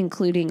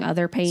 including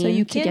other pain. So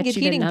you can get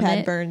heating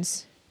pad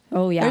burns.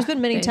 Oh yeah. There's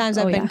been many times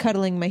I've been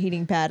cuddling my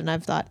heating pad and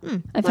I've thought, I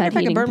wonder if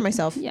I can burn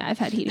myself. Yeah, I've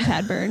had heating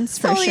pad burns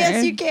for sure.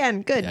 Yes, you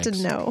can. Good to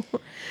know.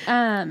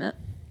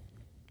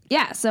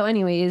 Yeah, so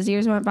anyways,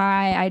 years went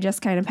by. I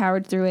just kind of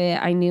powered through it.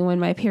 I knew when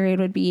my period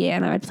would be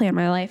and I would plan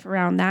my life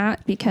around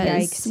that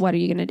because what are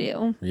you going to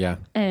do? Yeah.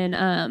 And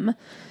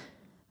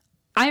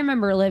I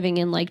remember living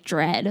in like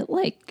dread,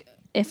 like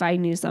if I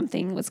knew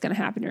something was going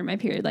to happen during my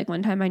period. Like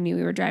one time I knew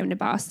we were driving to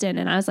Boston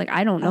and I was like,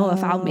 I don't know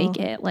if I'll make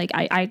it. Like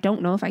I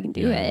don't know if I can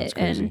do it.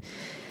 And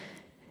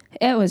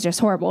it was just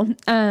horrible.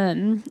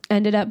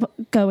 Ended up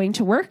going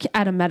to work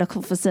at a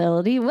medical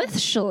facility with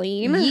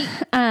Shalene,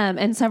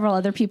 and several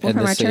other people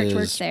from our church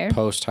worked there.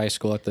 Post high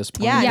school at this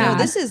point. Yeah. No,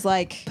 this is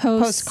like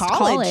post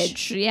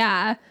college.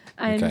 Yeah.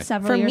 And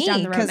several years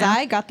down the road. Because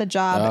I got the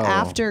job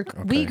after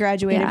we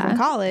graduated from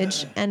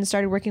college and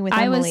started working with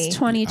Emily. I was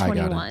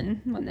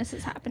 2021 when this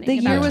is happening. The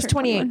year was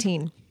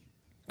 2018.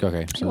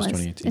 Okay, so it was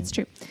 2018. It's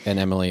true. And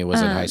Emily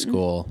was in high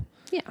school.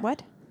 Yeah.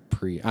 What?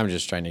 I'm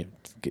just trying to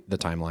get the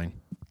timeline.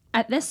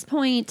 At this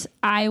point,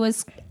 I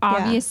was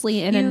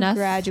obviously in you enough.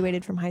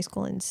 Graduated from high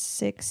school in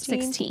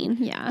 16.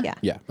 Yeah.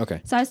 Yeah.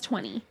 Okay. So I was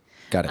 20.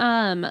 Got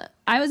it.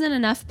 I was in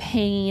enough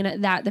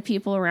pain that the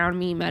people around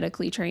me,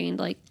 medically trained,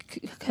 like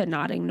could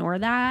not ignore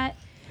that.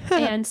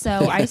 And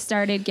so I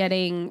started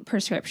getting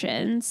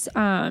prescriptions.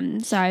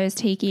 So I was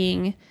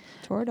taking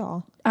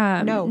Toradol.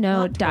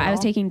 No, I was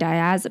taking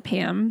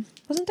diazepam.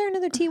 Wasn't there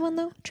another T one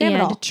though?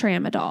 Tramadol. And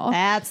tramadol.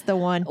 That's the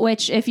one.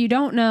 Which, if you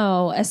don't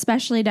know,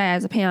 especially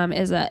diazepam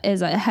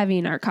is a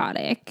heavy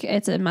narcotic.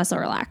 It's a muscle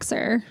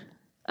relaxer.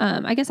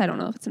 I guess I don't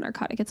know if it's a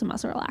narcotic. It's a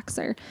muscle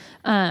relaxer.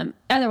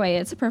 Either way,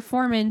 it's a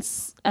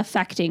performance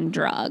affecting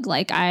drug.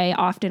 Like I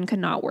often could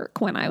not work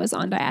when I was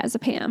on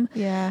diazepam.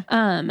 Yeah.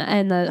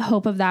 And the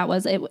hope of that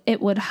was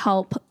it would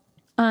help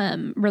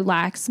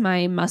relax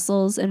my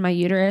muscles in my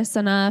uterus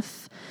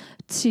enough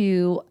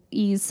to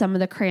ease some of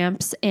the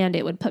cramps, and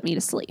it would put me to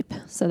sleep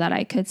so that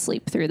I could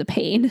sleep through the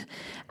pain.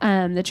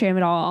 The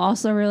tramadol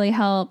also really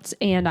helped,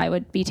 and I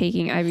would be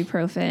taking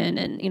ibuprofen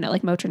and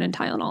like Motrin and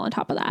Tylenol on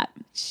top of that.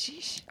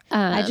 Sheesh.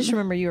 I just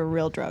remember you were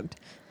real drugged.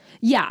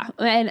 Yeah,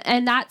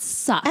 and that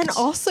sucked. And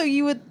also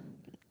you would,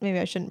 maybe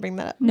I shouldn't bring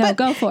that up. No,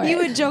 go for it. You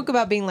would joke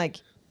about being like,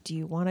 do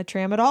you want a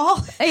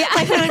tramadol? Yeah.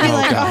 Like when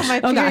I'd be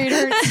my period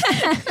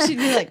hurts. She'd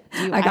be like,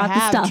 do I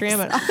have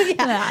tramadol?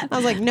 Yeah. I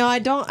was like, no, I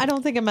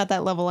don't think I'm at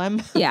that level,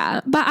 Em.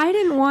 Yeah, but I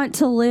didn't want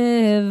to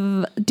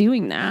live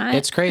doing that.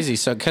 It's crazy.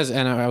 So,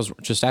 and I was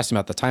just asking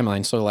about the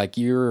timeline. So like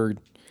you're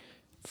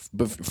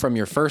from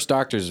your first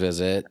doctor's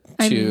visit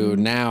to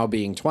now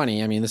being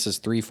 20, I mean, this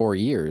is 3-4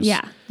 years.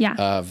 Yeah.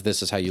 Of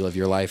this is how you live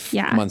your life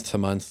month to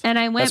month. And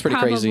I went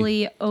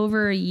probably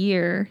over a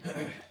year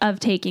of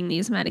taking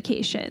these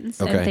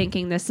medications and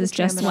thinking this is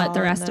just what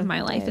the rest of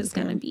my life is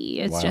going to be.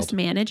 It's just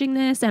managing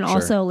this and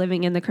also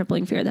living in the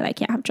crippling fear that I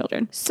can't have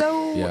children.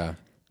 So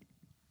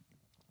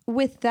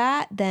with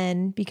that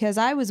then, because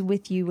I was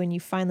with you when you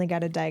finally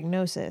got a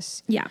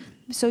diagnosis. Yeah.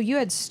 So you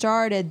had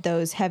started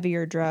those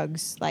heavier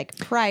drugs like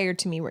prior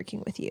to me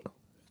working with you.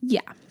 Yeah.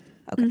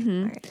 Okay.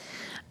 Mm-hmm.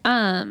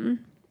 All right.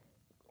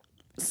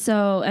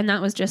 So, and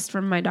that was just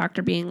from my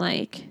doctor being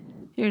like,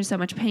 you're in so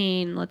much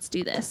pain, let's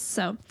do this.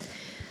 So,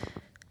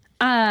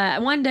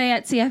 one day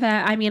at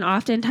CFA, I mean,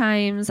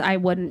 oftentimes I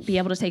wouldn't be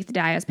able to take the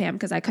diazepam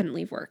because I couldn't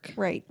leave work.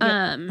 Right.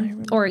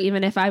 Or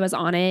even if I was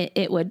on it,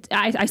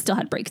 I still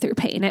had breakthrough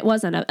pain. It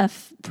wasn't a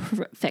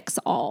fix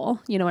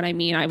all. You know what I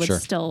mean? I would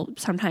still,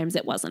 sometimes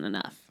it wasn't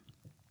enough.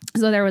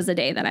 So there was a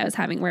day that I was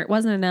having where it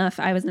wasn't enough.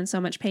 I was in so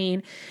much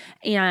pain,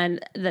 and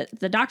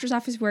the doctor's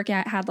office we work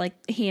at had like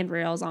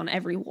handrails on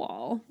every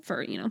wall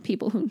for,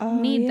 people who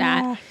need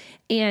that.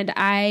 And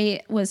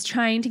I was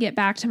trying to get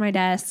back to my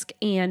desk,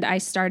 and I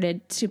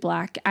started to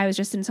I was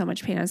just in so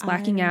much pain. I was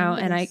blacking out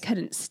and I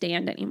couldn't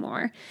stand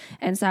anymore.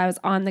 And so I was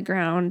on the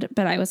ground,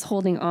 but I was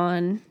holding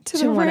on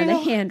to one of the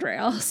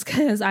handrails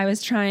because I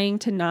was trying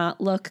to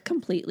not look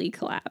completely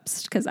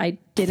collapsed because I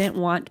didn't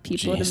want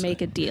people to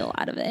make a deal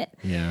out of it.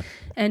 Yeah.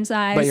 And so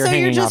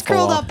you're just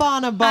curled up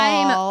on a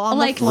ball on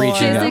the floor.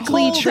 Physically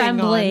physically holding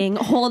trembling,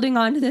 holding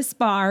onto this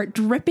bar,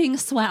 dripping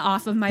sweat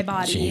off of my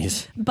body,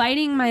 Jeez.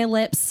 biting my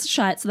lips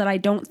shut so that I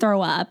don't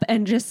throw up,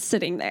 and just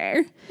sitting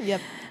there.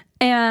 Yep.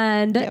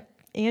 And Yep.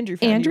 Andrew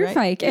found you, right?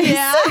 Ficus,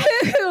 Yeah.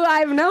 who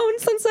I've known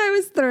since I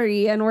was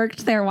 3 and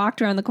worked there,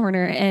 walked around the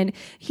corner, and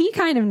he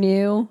kind of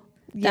knew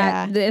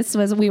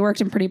that we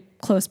worked in pretty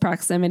close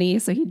proximity,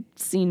 so he'd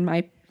seen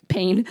my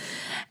pain,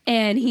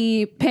 and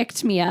he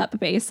picked me up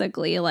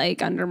basically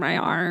like under my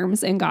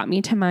arms and got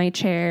me to my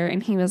chair,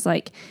 and he was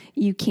like,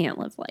 you can't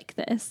live like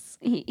this.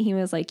 He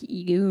was like,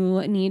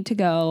 you need to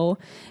go.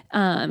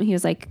 He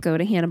was like, go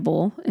to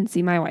Hannibal and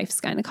see my wife's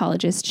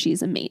gynecologist.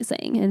 She's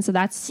amazing. And so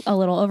that's a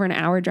little over an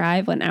hour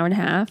drive, an hour and a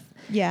half.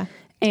 Yeah.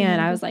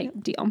 And I was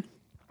like, deal.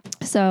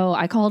 So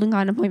I called and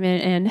got an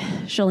appointment, and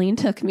Shalene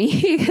took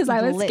me because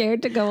I was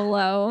scared to go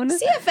alone.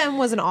 CFM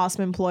was an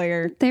awesome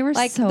employer. They were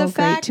so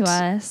great to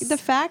us. The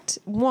fact,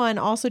 one,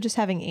 also just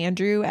having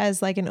Andrew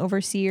as like an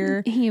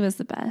overseer. He was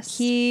the best.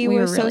 He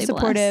was so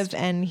supportive, blessed.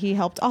 And he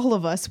helped all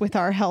of us with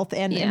our health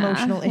and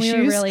emotional issues.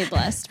 We were really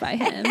blessed by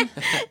him.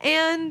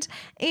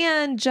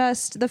 and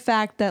just the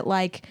fact that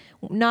like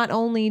not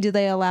only do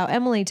they allow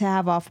Emily to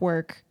have off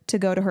work to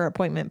go to her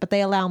appointment, but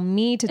they allow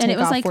me to take off work. And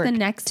it was like the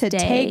next day. To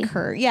take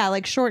her. Yeah,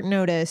 like short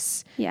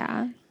notice.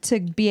 Yeah. To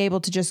be able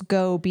to just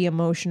go be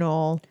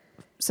emotional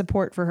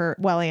support for her,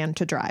 and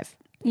to drive.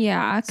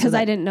 Yeah, because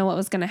I didn't know what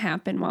was going to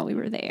happen while we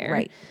were there.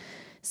 Right.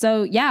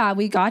 So, yeah,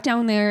 we got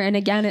down there, and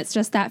again, it's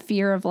just that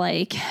fear of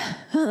like,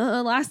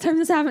 last time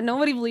this happened,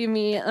 nobody believed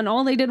me, and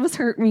all they did was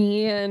hurt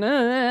me, and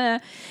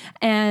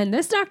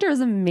this doctor was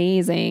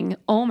amazing.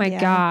 Oh my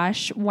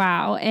gosh,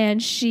 wow.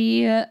 And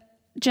she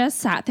just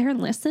sat there and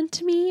listened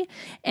to me,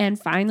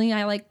 and finally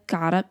I like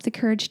got up the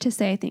courage to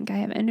say, I think I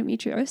have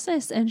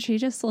endometriosis, and she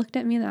just looked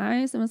at me in the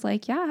eyes and was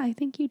like, yeah, I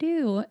think you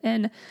do.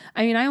 And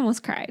I mean, I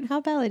almost cried. How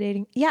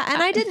validating. Yeah,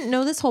 and I didn't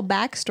know this whole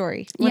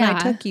backstory when I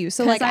took you,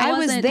 so like I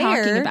was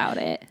there talking about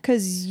it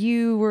because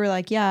you were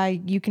like, yeah,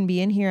 you can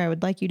be in here, I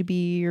would like you to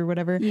be, or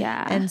whatever.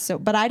 Yeah. And so,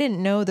 but I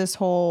didn't know this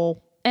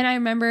whole. And I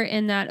remember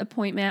in that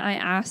appointment, I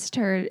asked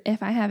her,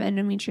 if I have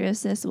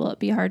endometriosis, will it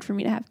be hard for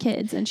me to have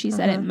kids? And she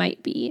said it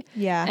might be.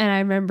 Yeah. And I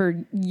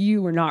remember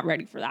you were not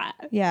ready for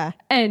that. Yeah.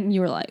 And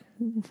you were like,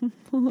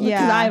 because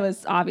I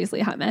was obviously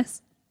a hot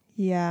mess.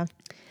 Yeah.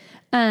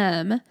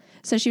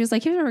 So she was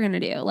like, here's what we're going to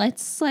do.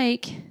 Let's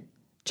like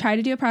try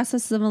to do a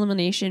process of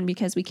elimination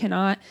because we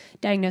cannot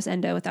diagnose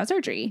endo without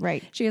surgery.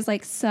 Right. She was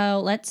like, so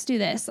let's do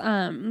this.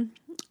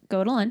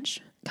 Go to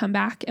lunch. Come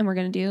back and we're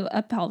going to do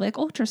a pelvic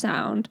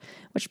ultrasound,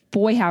 which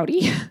boy,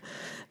 howdy.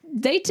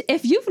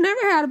 If you've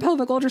never had a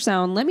pelvic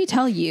ultrasound, let me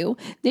tell you,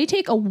 they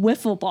take a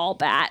wiffle ball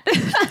bat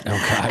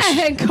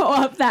and go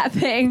up that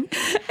thing.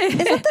 Is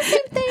that the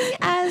same thing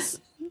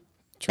as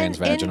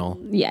transvaginal?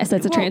 Yes,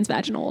 it's a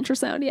transvaginal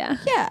ultrasound. Yeah.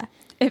 Yeah.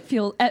 It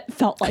felt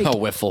like a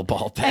wiffle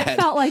ball bat. It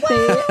felt like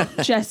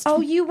they just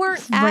you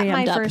weren't at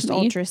my first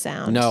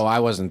ultrasound. No, I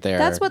wasn't there.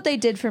 That's what they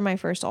did for my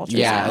first ultrasound.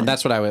 Yeah, and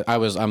that's what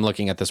I'm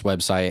looking at this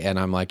website, and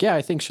I'm like, yeah,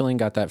 I think Shalene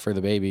got that for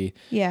the baby.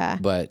 Yeah.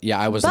 But yeah,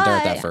 I wasn't there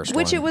at that first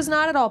one. Which it was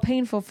not at all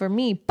painful for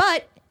me,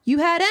 but you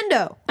had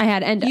endo. I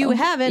had endo. You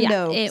have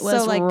endo. Yeah, it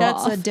was so like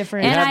rough. that's a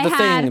different. You have the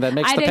thing that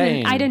makes the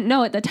pain. I didn't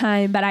know at the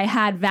time, but I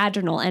had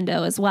vaginal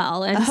endo as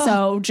well, and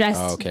so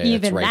just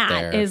even right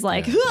that there. is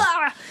like,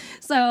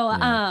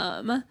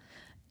 so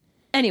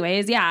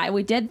anyways, yeah,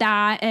 we did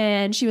that.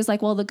 And she was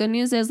like, well, the good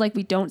news is like,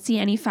 we don't see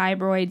any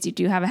fibroids. You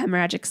do have a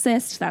hemorrhagic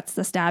cyst. That's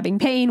the stabbing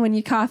pain when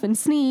you cough and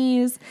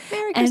sneeze.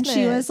 Merry and Christmas.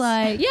 she was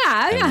like,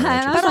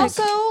 yeah. But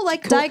also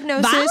like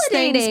diagnosis,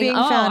 things being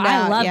found out.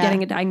 I love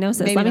getting a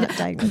diagnosis. Maybe not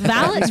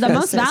diagnosis. The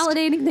most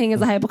validating thing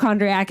as a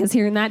hypochondriac is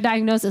hearing that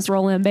diagnosis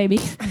roll in, baby.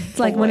 It's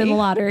like winning the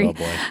lottery. Oh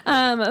boy.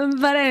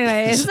 But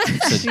anyways.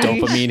 It's a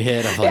dopamine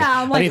hit.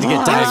 I'm like, I need to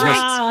get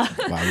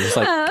diagnosed. Wow, you're just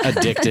like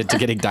addicted to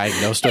getting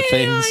diagnosed with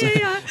things.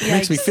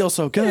 It makes me feel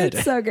so good.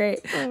 It's so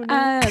great. Oh,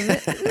 no.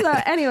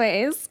 So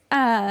anyways,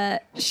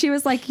 she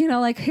was like,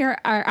 like here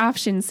are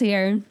options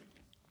here.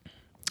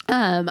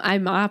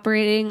 I'm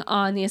operating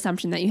on the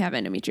assumption that you have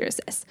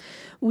endometriosis.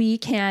 We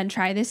can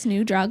try this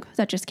new drug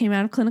that just came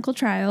out of clinical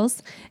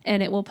trials,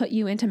 and it will put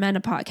you into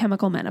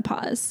chemical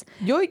menopause.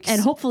 Yikes.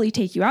 And hopefully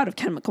take you out of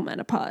chemical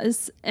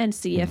menopause and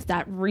see if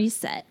that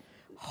reset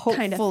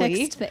kind of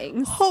fixed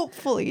things.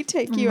 Hopefully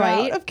take you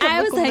out of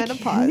chemical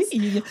menopause.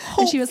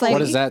 And she was like,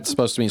 what is that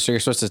supposed to mean? So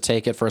you're supposed to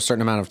take it for a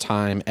certain amount of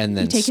time and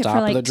then take stop it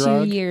for like the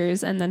drug? 2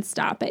 years and then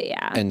stop it,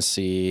 yeah. And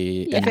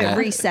see. If it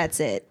resets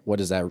it. What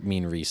does that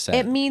mean, reset?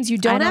 It means you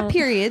don't have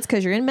periods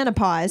because you're in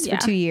menopause for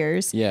 2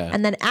 years. Yeah.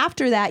 And then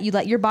after that, you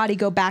let your body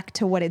go back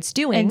to what it's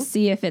doing. And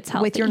see if it's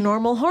healthy. With your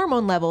normal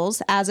hormone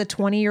levels as a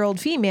 20-year-old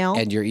female.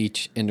 And your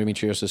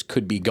endometriosis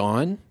could be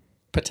gone,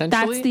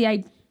 potentially? That's the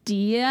idea.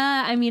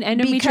 I mean,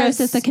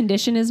 endometriosis, the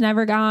condition is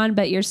never gone,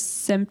 but your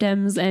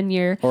symptoms and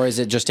your... Or is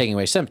it just taking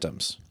away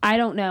symptoms? I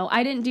don't know.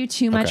 I didn't do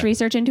too much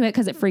research into it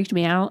because it freaked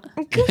me out.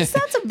 Because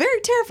that's a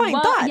very terrifying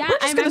thought. Yeah, we're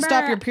just going to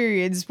stop your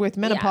periods with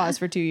menopause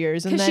for 2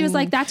 years. And then she was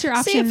like, that's your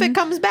option. See if it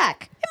comes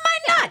back. It might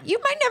not? You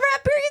might never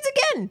have periods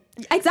again.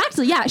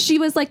 Exactly. Yeah. She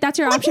was like, that's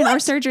your option or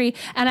surgery.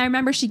 And I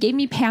remember she gave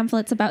me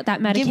pamphlets about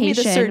that medication. Give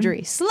me the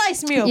surgery.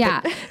 Slice me open.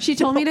 Yeah. She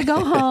told me to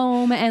go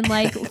home and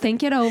like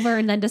think it over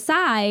and then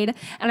decide.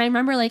 And I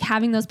remember like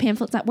having those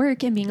pamphlets at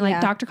work and being like,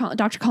 Dr.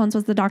 Collins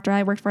was the doctor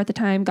I worked for at the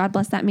time. God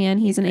bless that man.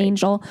 He's an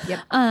angel. Yep.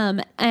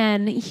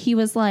 And he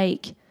was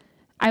like,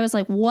 I was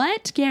like,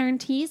 what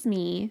guarantees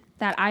me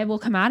that I will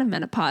come out of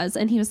menopause?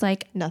 And he was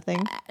like,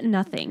 Nothing.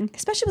 Nothing.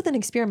 Especially with an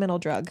experimental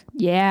drug.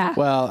 Yeah.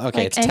 Well, okay,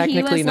 Like, it's and he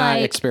technically was not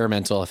like-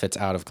 experimental if it's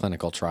out of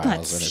clinical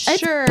trials. And it's,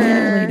 Sure.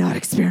 Apparently not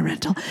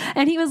experimental.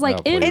 And he was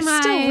like, No, in please. It's my...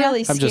 still really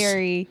I'm just-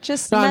 scary.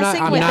 Just no,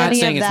 messing I'm with not any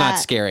saying of it's that. not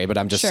scary, but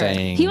I'm just Sure.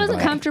 saying. He wasn't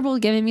like, comfortable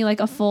giving me like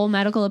a full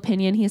medical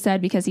opinion, he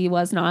said, because he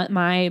was not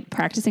my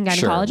practicing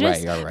Sure,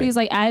 gynecologist. right. But he was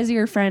like, as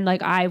your friend,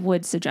 like I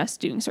would suggest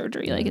doing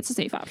surgery. Like it's a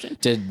safe option.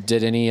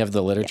 Did any of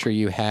the literature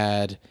you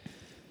had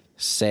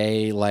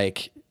say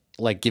like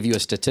give you a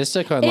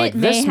statistic on like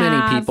It this may many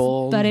have,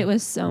 people? but it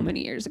was so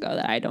many years ago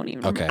that I don't even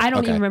remember. Okay, I don't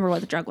okay. even remember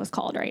what the drug was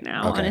called right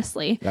now, Okay.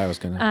 honestly. I was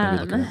gonna maybe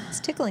look it up. It's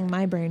tickling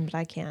my brain, but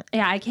I can't.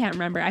 Yeah, I can't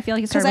remember. I feel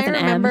like it Because started I with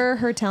an remember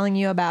her telling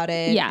you about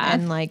it. Yeah.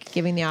 And like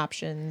giving the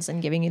options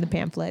and giving you the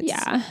pamphlets. M.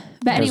 Yeah.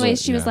 But anyways,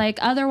 she was yeah. like,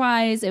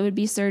 otherwise it would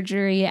be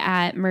surgery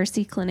at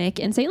Mercy Clinic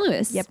in St.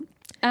 Louis. Yep.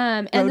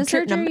 And Road the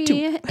trip number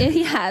surgery,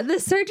 the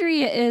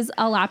surgery is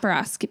a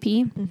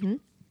laparoscopy,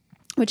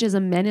 which is a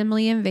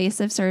minimally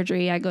invasive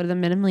surgery. I go to the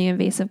minimally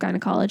invasive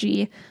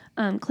gynecology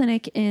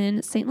clinic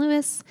in St.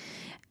 Louis.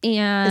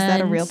 And Is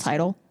that a real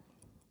title?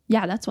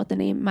 Yeah, that's what the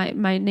name.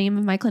 My name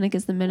of my clinic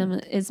is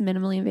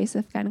minimally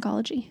invasive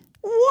gynecology.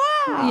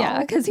 Wow.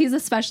 Yeah, because he's a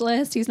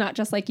specialist. He's not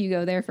just like you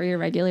go there for your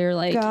regular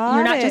you're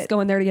Got not it. just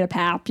going there to get a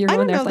pap. You're I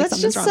going don't there know. if like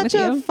That's something's just wrong with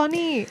such a you.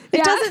 funny. It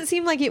Yeah. doesn't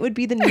seem like it would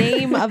be the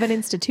name of an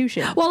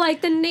institution. Well,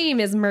 like the name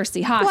is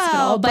Mercy Hospital,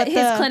 Well, but but his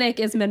the- clinic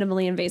is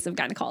minimally invasive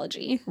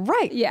gynecology.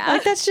 Right. Yeah.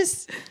 Like that's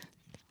just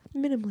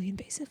minimally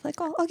invasive. Like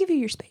I'll give you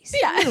your space.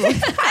 Yeah. I don't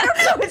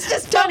know. It's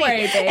just Don't funny.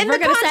 worry, babe. In We're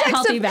the gonna set context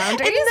healthy of-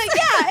 boundaries. In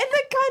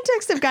the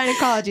context of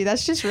gynecology,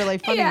 that's just really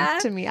funny Yeah.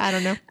 to me. I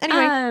don't know.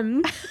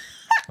 Anyway,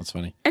 That's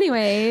funny.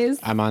 Anyways,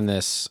 I'm on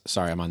this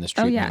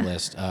treatment yeah.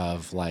 list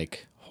of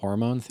like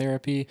hormone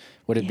therapy.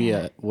 Would it be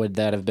would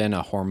that have been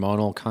a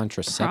hormonal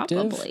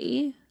contraceptive?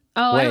 probably.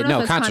 Oh, I Wait, don't know no,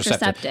 if it's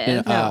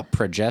contraceptive.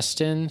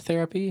 Progestin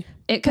therapy?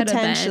 It could have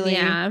been, Potentially.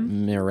 yeah.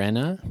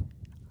 Mirena?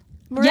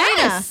 Marina.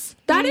 Yes,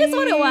 that is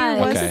what it was.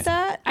 Was Okay. it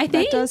that? I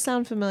think- that does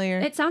sound familiar.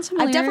 It sounds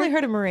familiar. I've definitely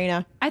heard of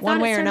Marina. I thought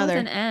one way it or started another.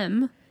 with an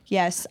M.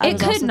 Yes, I It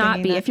was could also not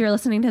thinking be. that. If you're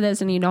listening to this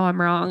and you know I'm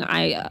wrong,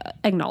 I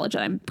acknowledge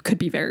that I could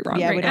be very wrong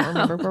Yeah, right we now. don't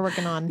remember. We're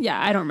working on Yeah,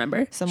 I don't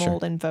remember. some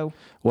old info.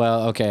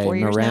 Well, okay. 4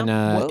 years now?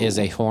 Mirena Whoa. is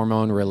a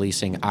hormone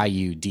releasing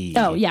IUD.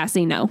 Oh, yeah.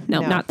 See, no,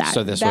 not that.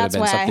 So this would have That's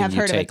been why I something have you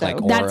heard of it, take like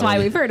though. orally. That's why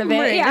we've heard of it.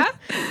 Right. Yeah.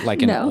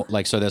 like No.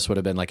 so this would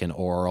have been like an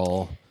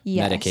oral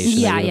Yes. medication.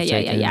 Yeah, that you yeah, would yeah,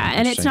 have yeah, taken? yeah.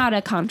 And it's Interesting. not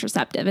a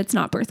contraceptive. It's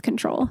not birth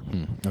control.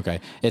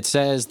 Okay. It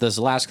says this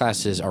last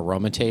class is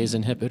aromatase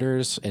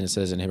inhibitors, and it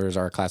says inhibitors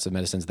are a class of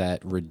medicines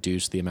that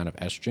reduce the amount of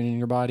estrogen in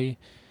your body.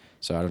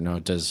 So I don't know,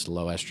 does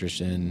low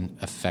estrogen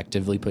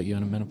effectively put you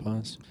in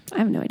menopause? I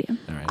have no idea.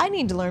 All right. I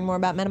need to learn more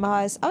about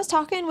menopause. I was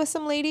talking with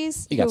some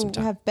ladies You got who some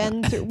time. have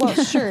been through. Well,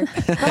 sure,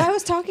 but I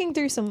was talking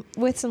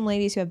with some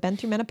ladies who have been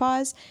through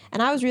menopause,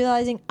 and I was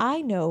realizing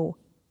I know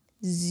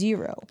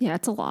zero. Yeah,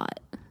 it's a lot.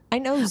 I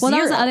know that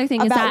zero was the other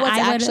thing is about that what's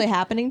I would- actually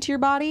happening to your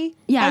body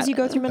Yeah. as you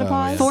go through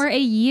menopause. For a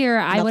year,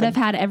 I would Nothing. have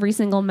had every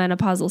single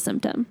menopausal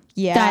symptom.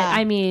 Yeah. That,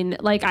 I mean,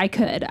 like I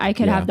could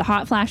Yeah. have the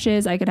hot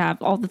flashes. I could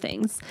have all the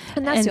things.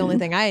 And that's the only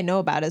thing I know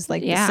about is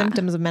like Yeah. the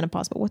symptoms of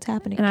menopause, but what's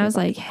happening? And to I your was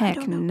body? like,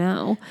 heck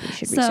no.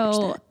 should research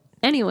So that.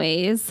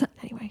 anyways,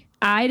 Anyway,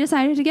 I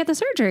decided to get the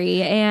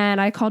surgery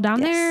and I called down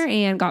there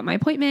and got my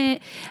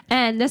appointment.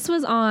 And this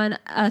was on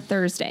a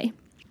Thursday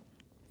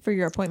for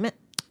your appointment?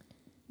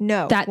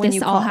 No, that when this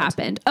you all called.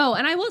 happened. Oh,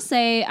 and I will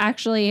say,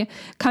 actually,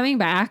 driving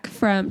back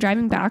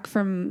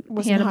from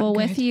Was Hannibal not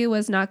with good. you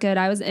was not good.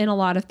 I was in a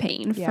lot of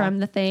pain Yeah. from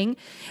the thing.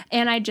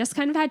 And I just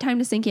kind of had time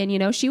to sink in. You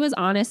know, she was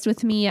honest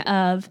with me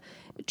of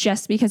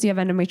just because you have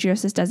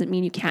endometriosis doesn't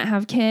mean you can't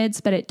have kids,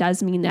 but it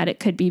does mean that it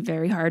could be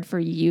very hard for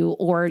you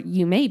or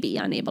you may be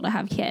unable to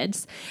have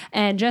kids.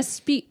 And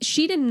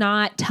she did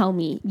not tell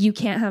me you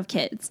can't have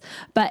kids,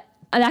 but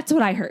that's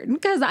what I heard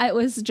because it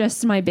was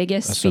just my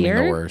biggest Assuming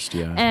fear. the worst,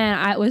 yeah.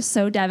 And it was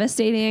so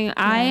devastating.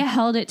 I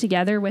held it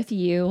together with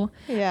you.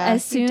 Yeah,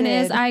 As you soon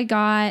as did. I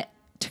got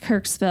to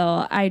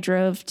Kirksville, I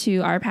drove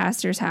to our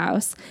pastor's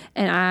house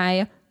and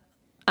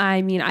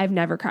I mean, I've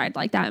never cried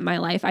like that in my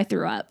life. I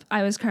threw up.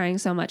 I was crying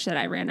so much that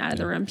I ran out of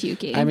the room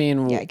puking. I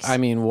mean,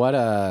 Yikes. what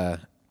a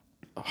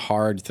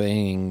hard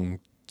thing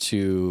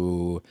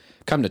to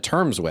come to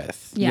terms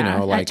with. Yeah, you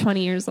know, at like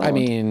 20 years I old.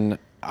 mean,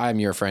 I'm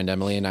your friend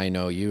Emily, and I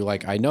know you.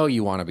 Like, I know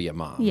you want to be a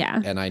mom.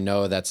 Yeah. and I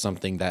know that's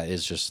something that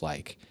is just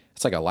like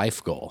it's like a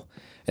life goal.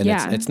 And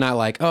Yeah. it's not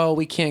like, oh,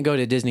 we can't go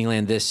to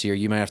Disneyland this year.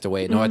 You might have to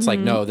wait. No, it's like,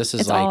 no, this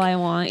is It's like all I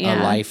want, a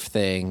yeah. life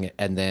thing.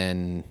 And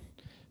then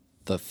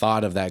the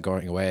thought of that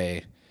going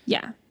away.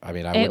 Yeah. I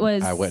mean,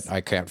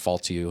 I can't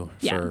fault you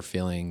for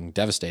feeling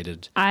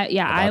devastated.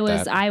 I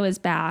was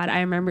bad. I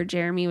remember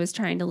Jeremy was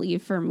trying to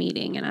leave for a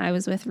meeting and I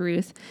was with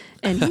Ruth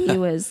and he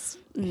was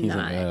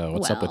not like,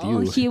 what's up with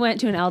well.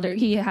 you?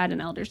 He had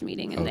an elders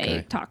meeting and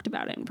they talked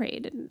about it and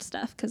prayed and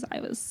stuff because I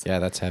was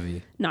that's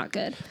heavy. Not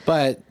good.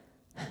 But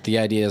the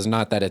idea is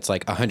not that it's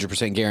like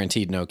 100%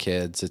 guaranteed no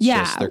kids. It's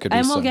just there could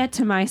be we'll get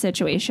to my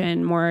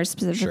situation more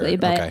specifically.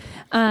 But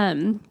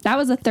that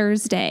was a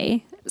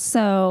Thursday.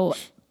 So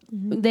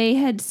they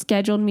had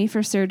scheduled me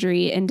for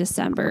surgery in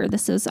December.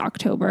 This is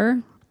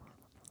October.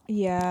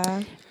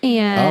 Yeah.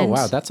 And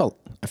wow,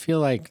 I feel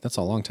like that's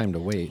a long time to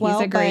wait. He's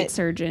a great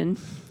surgeon.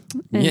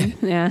 And,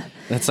 yeah.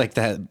 That's like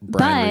that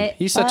Brian.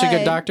 He's such a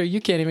good doctor,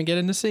 you can't even get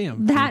in to see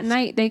him. That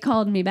night they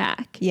called me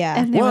back. Yeah.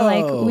 And they were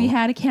like, we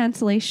had a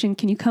cancellation.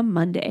 Can you come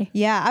Monday?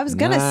 Yeah, I was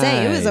going to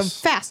say it was a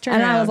fast turnaround.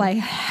 And I was like,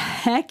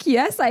 heck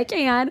yes, I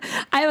can.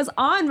 I was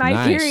on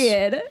my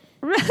period.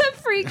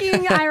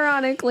 Freaking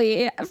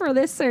ironically for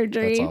this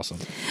surgery. That's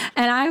awesome.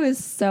 And I was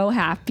so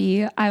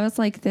happy. I was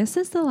like, this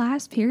is the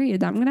last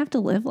period that I'm going to have to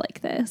live like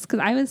this. Because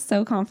I was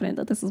so confident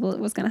that this is what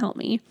was going to help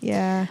me.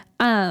 Yeah.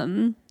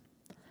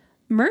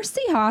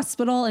 Mercy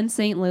Hospital in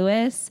St.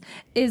 Louis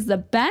is the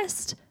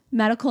best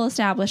medical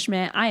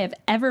establishment I have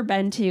ever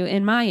been to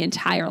in my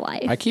entire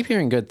life. I keep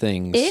hearing good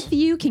things. If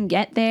you can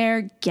get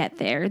there, get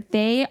there.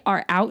 They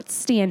are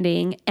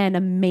outstanding and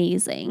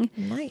amazing.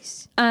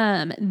 Nice.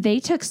 They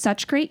took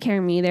such great care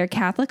of me. They're a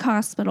Catholic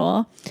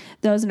hospital.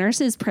 Those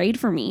nurses prayed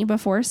for me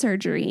before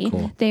surgery.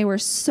 Cool. They were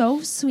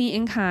so sweet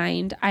and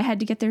kind. I had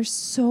to get there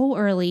so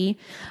early.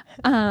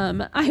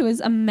 I was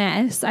a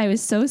mess. I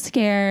was so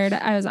scared.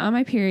 I was on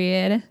my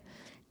period.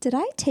 Did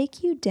I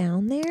take you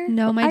down there?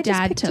 No, my I just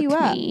dad picked took you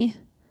up. me.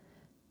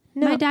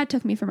 No. My dad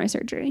took me for my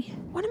surgery.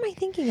 What am I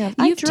thinking of?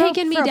 You've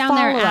taken me down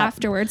there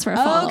afterwards for a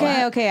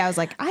follow-up. Okay. I was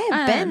like, I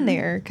have been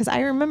there because I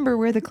remember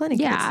where the clinic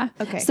is.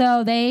 Okay.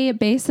 So they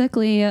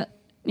basically,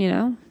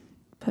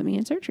 put me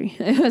in surgery.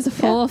 It was a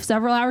full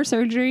 7-hour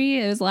surgery.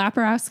 It was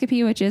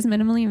laparoscopy, which is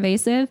minimally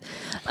invasive.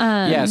 So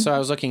I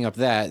was looking up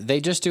that. They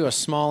just do a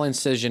small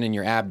incision in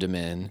your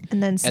abdomen.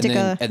 And then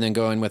and then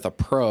go in with a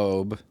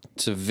probe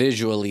to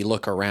visually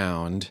look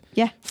around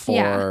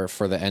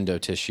for the endo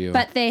tissue.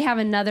 But they have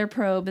another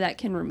probe that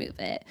can remove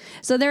it.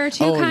 So there are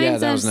two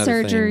kinds of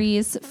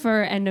surgeries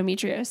for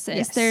endometriosis.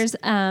 Yes. There's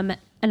an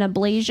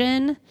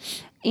ablation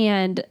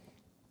and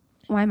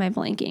why am I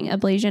blanking?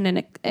 Ablation and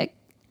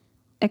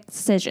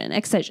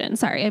excision.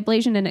 Sorry,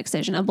 ablation and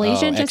excision.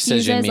 Ablation just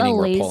uses a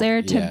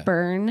laser to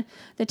burn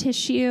the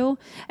tissue.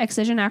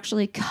 Excision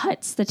actually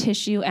cuts the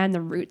tissue and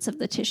the roots of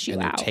the tissue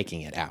and out.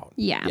 Taking it out.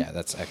 Yeah. Yeah,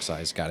 that's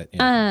excise. Got it.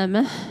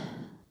 Yeah.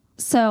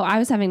 So I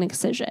was having an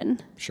excision.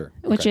 Sure.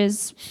 Which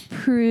is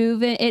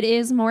proven. It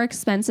is more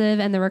expensive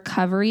and the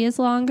recovery is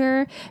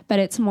longer, but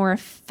it's more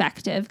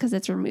effective because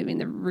it's removing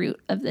the root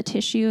of the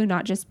tissue,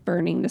 not just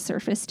burning the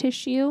surface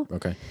tissue.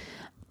 Okay.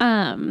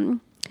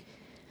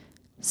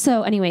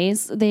 So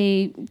anyways,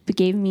 they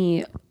gave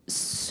me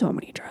so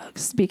many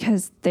drugs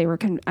because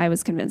I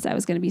was convinced I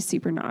was going to be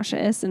super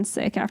nauseous and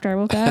sick after I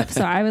woke up.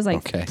 So I was like,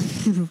 okay.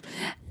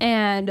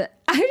 And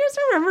I just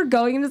remember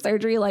going into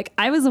surgery, like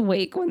I was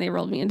awake when they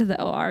rolled me into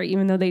the OR,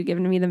 even though they'd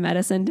given me the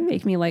medicine to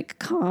make me like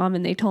calm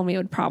and they told me it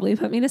would probably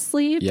put me to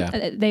sleep.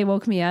 Yeah. They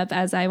woke me up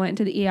as I went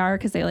into the ER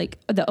because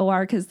the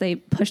OR because they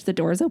pushed the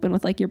doors open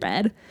with like your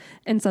bed.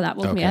 And so that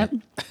woke me up.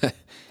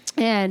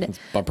 And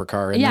bumper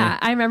car in there.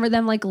 I remember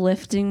them like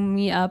lifting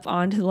me up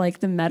onto like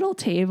the metal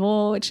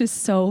table, which is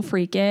so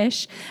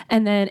freakish.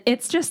 And then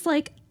it's just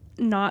like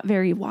not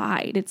very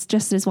wide. It's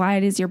just as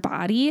wide as your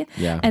body.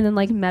 Yeah. And then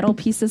like metal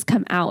pieces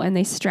come out and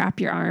they strap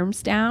your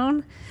arms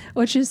down,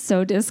 which is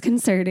so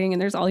disconcerting.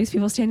 And there's all these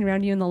people standing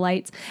around you in the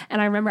lights.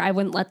 And I remember I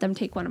wouldn't let them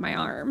take one of my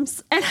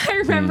arms. And I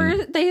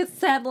remember they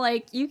said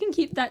like, you can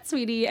keep that,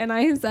 sweetie. And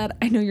I said,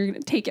 I know you're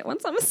going to take it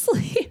once I'm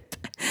asleep.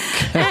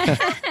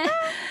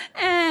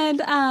 And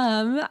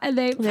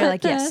they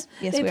put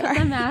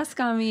the mask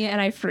on me and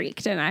I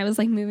freaked and I was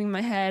like moving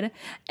my head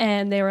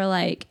and they were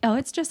like, oh,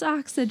 it's just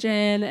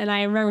oxygen. And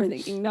I remember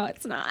thinking, no,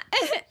 it's not.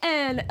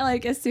 And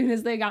like as soon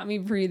as they got me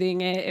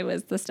breathing it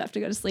was the stuff to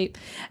go to sleep.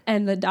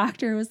 And the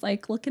doctor was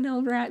like looking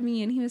over at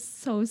me and he was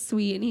so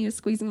sweet and he was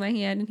squeezing my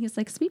hand and he was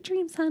like, sweet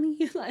dreams, honey.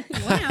 Like,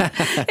 wow.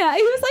 Yeah,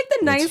 he was like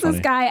the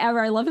nicest guy ever.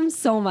 I love him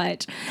so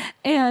much.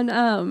 And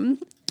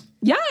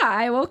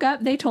I woke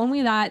up. They told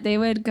me that they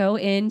would go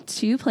in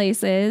 2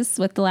 places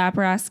with the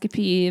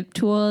laparoscopy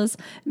tools,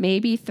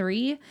 maybe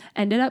 3.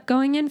 Ended up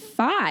going in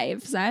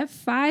 5. So I have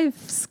 5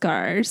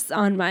 scars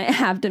on my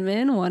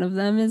abdomen. One of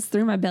them is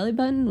through my belly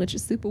button, which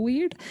is super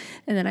weird.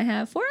 And then I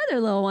have 4 other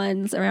little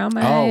ones around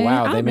my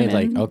abdomen. They made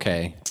like,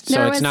 okay.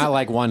 So it's not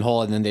like one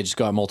hole and then they just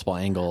go at multiple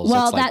angles.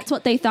 Well, it's that's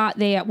what they thought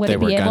they would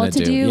be able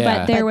to do.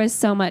 But there was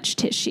so much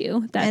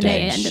tissue that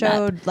they ended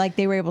up. Like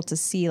they were able to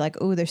see like,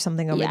 oh, there's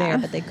something over there,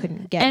 but they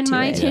couldn't get to it. And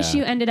my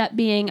tissue ended up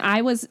being,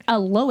 I was a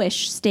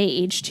lowish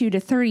stage 2 to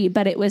 3,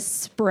 but it was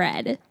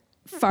spread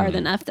far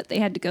enough that they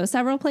had to go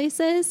several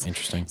places.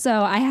 Interesting.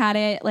 So I had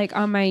it like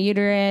on my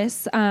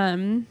uterus.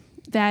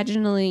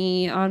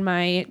 vaginally on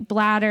my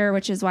bladder,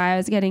 which is why I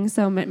was getting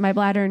my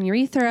bladder and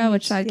urethra,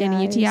 which I was getting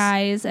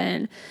UTIs,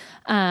 and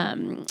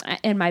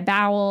in my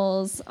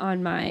bowels,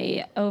 on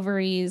my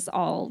ovaries,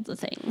 all the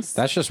things.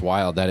 That's just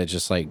wild that it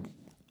just like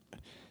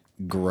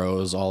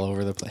grows all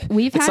over the place.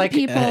 We've it's had like,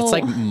 people. It's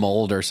like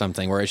mold or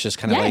something where it's just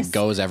kind of like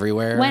goes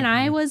everywhere. When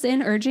I was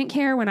in urgent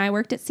care, when I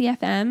worked at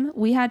CFM,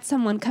 we had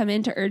someone come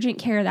into urgent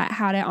care that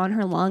had it on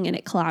her lung and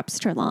it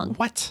collapsed her lung.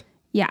 What?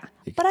 Yeah.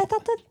 But I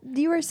thought that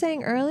you were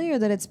saying earlier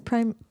that it's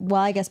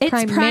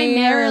it's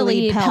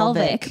primarily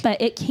pelvic,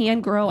 but it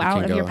can grow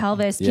out of your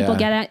pelvis. People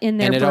get it in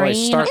their and it brain.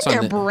 always starts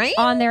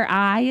on their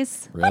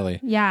eyes. Really?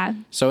 Yeah.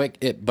 So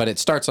but it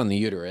starts on the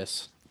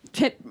uterus.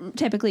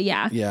 Typically,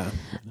 yeah. Yeah.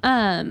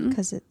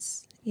 Because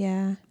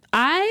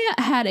I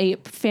had a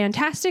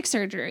fantastic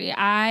surgery.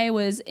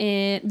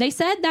 They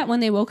said that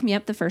when they woke me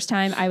up the first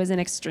time, I was in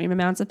extreme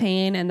amounts of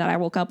pain and that I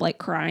woke up like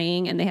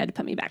crying and they had to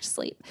put me back to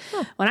sleep.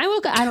 Huh. When I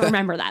woke up, I don't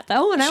remember that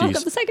though. When I woke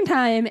up the second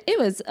time, it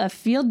was a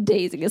field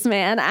daisiest,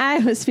 man. I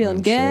was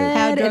feeling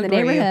good in the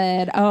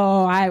neighborhood.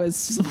 Oh, I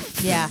was,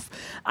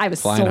 I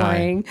was flying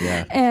soaring.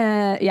 High.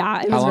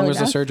 Yeah. It was How long really was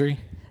the surgery?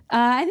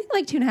 I think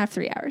like 2.5,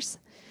 3 hours.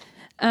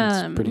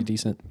 That's pretty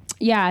decent.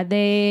 Yeah,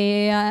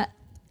 they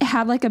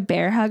had like a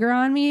bear hugger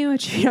on me,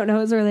 which if you don't know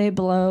is where they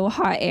blow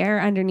hot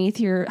air underneath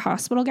your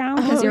hospital gown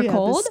because you're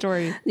cold.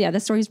 The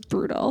story's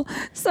brutal.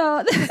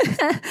 So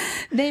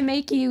they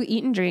make you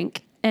eat and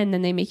drink and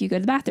then they make you go to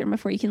the bathroom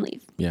before you can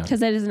leave. Yeah.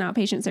 Because it is an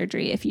outpatient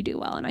surgery if you do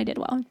well, and I did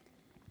well.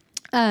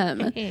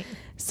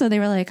 So they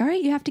were like, all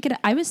right, you have to get it.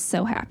 I was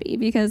so happy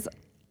because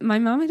my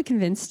mom had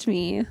convinced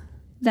me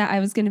that I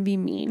was going to be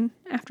mean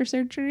after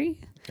surgery.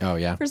 Oh,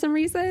 yeah. For some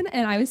reason.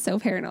 And I was so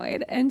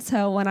paranoid. And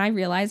so when I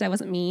realized I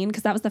wasn't mean,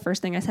 because that was the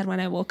first thing I said when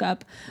I woke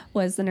up,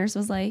 was the nurse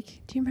was like,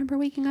 do you remember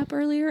waking up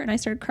earlier? And I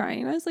started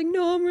crying. I was like,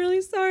 no, I'm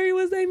really sorry.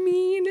 Was I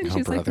mean? And she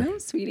was like, no,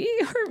 sweetie,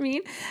 you were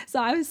mean. So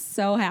I was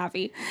so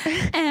happy.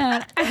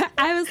 And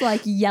I was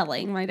like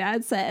yelling, my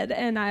dad said.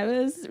 And I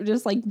was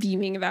just like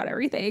beaming about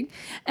everything.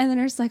 And the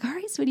nurse was like, all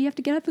right, sweetie, you have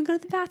to get up and go to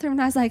the bathroom.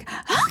 And I was like,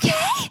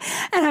 okay.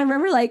 And I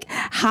remember like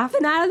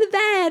hopping out of the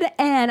bed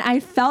and I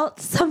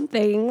felt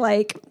something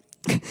like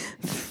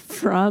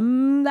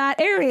from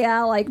that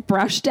area like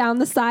brush down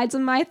the sides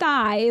of my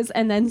thighs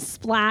and then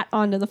splat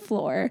onto the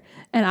floor.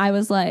 And I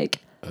was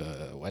like,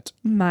 what?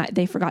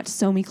 They forgot to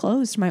sew me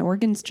closed. My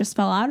organs just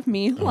fell out of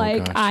me. Oh,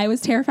 like gosh. I was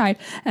terrified.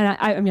 And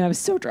I mean, I was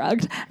so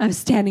drugged. I was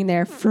standing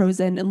there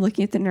frozen and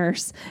looking at the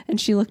nurse,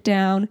 and she looked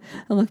down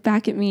and looked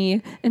back at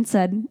me and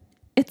said,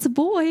 it's a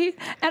boy.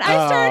 And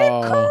I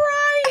started crying.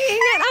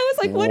 And I was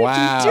like, what did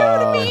you do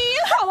to me?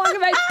 How long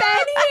have I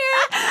been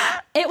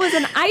here? It was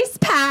an ice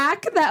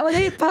pack that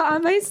they put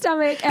on my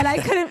stomach, and I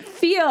couldn't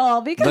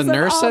feel because the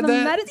nurse all said the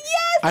that?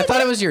 Yes. I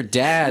thought it was your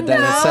dad that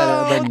had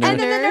said it. And then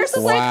the nurse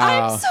was like,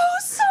 I'm so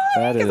sorry.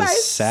 That is I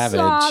was savage.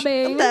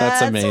 Sobbing.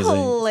 That's amazing.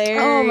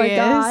 Hilarious. Oh my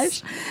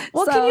gosh.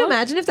 Well, can you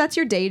imagine if that's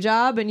your day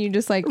job and you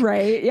just like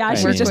right? Yeah,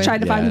 she was just trying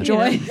to find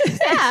joy.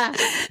 Yeah,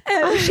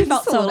 and she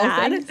felt so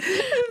bad.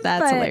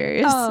 That's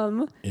hilarious.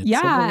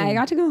 I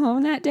got to go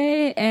home that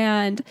day,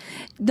 and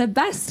the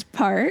best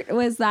part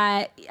was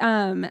that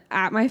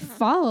at my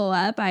follow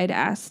up, I'd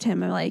asked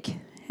him like,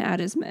 "How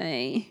does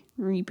my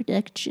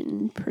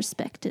reproduction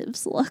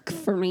perspectives look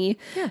for me?"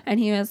 And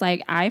he was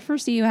like, I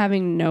foresee you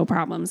having no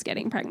problems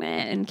getting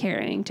pregnant and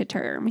carrying to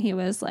term. He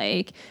was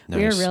like,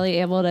 we were really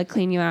able to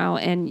clean you out,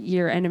 and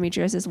your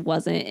endometriosis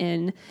wasn't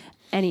in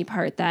any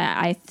part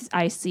that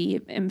I see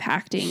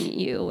impacting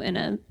you in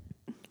a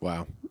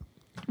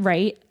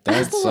right.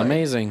 That's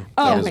amazing.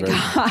 Oh my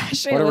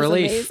gosh. What a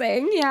relief.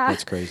 Amazing. Yeah.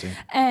 That's crazy.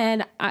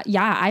 And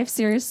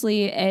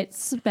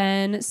it's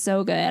been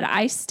so good.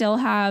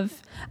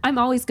 I'm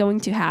always going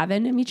to have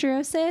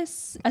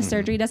endometriosis. A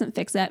surgery doesn't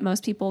fix it.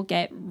 Most people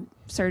get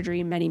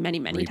surgery many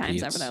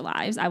times over their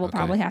lives. I will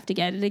probably have to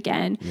get it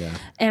again. Yeah.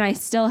 And I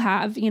still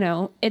have,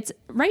 it's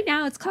right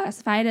now it's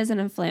classified as an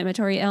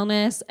inflammatory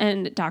illness,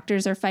 and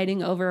doctors are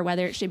fighting over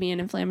whether it should be an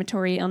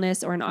inflammatory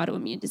illness or an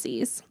autoimmune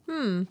disease.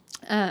 But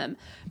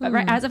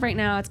as of right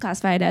now, it's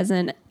classified as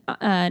an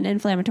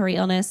inflammatory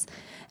illness.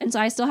 And so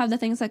I still have the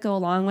things that go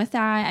along with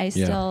that. I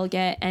still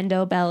get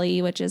endo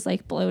belly, which is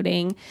like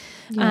bloating.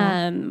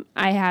 Yeah.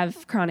 I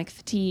have chronic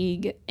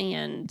fatigue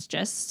and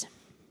just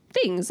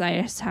things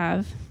I just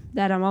have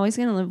that I'm always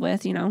going to live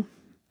with.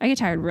 I get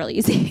tired real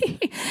easy.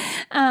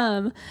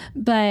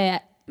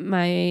 But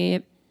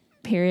my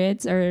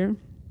periods are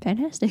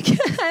fantastic.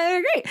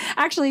 They're great.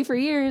 Actually, for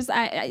years,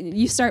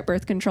 you start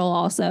birth control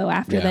also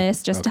after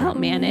this just to help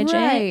manage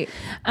it.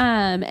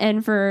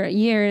 And for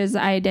years,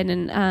 I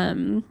didn't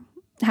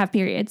have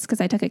periods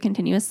because I took it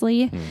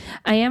continuously.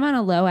 I am on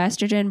a low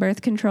estrogen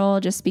birth control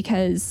just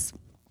because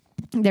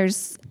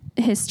there's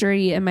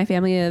history in my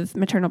family of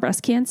maternal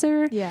breast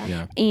cancer.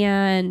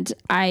 And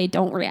I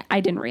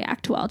didn't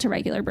react well to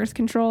regular birth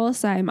control.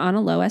 So I'm on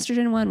a low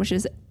estrogen one, which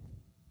is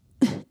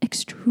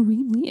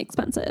extremely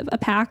expensive. A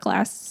pack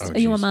lasts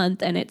you a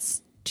month, and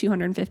it's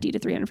 $250 to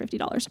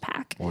 $350 a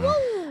pack.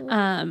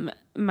 Wow.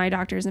 my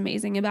doctor is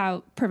amazing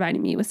about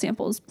providing me with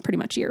samples pretty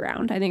much year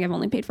round. I think I've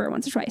only paid for it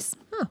once or twice.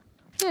 Oh,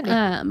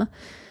 handy.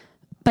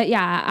 But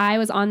yeah, I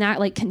was on that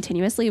like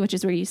continuously, which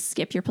is where you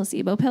skip your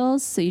placebo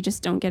pills. So you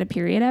just don't get a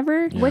period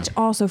ever. Yeah. Which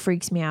also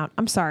freaks me out.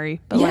 I'm sorry,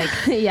 but like,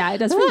 yeah, it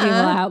does freak people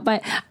out,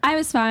 but I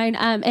was fine.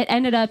 It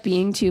ended up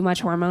being too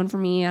much hormone for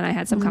me, and I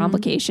had some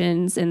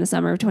complications in the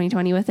summer of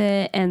 2020 with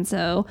it. And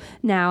so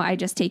now I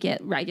just take it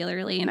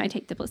regularly, and I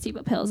take the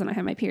placebo pills, and I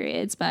have my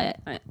periods,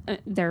 but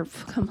they're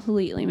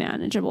completely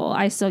manageable.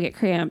 I still get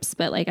cramps,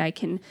 but like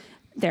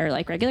they're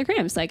like regular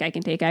cramps. Like I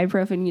can take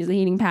ibuprofen, use a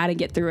heating pad and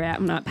get through it.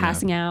 I'm not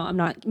passing out. I'm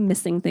not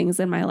missing things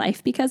in my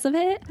life because of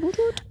it.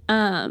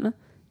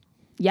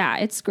 Yeah,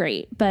 it's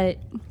great, but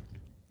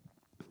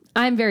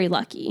I'm very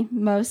lucky.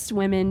 Most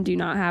women do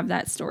not have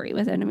that story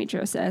with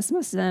endometriosis.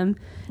 Most of them,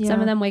 some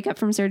of them wake up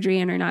from surgery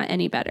and are not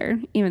any better,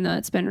 even though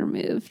it's been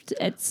removed.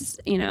 It's,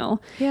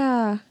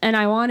 Yeah. And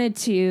I wanted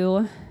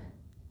to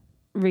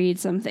read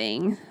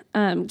something,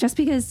 just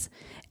because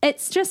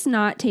it's just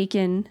not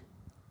taken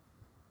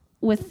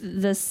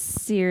with the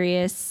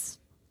serious,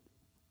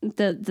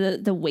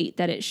 the weight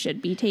that it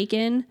should be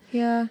taken.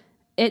 Yeah.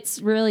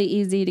 It's really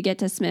easy to get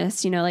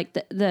dismissed. Like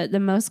the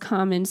most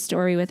common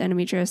story with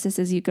endometriosis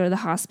is you go to the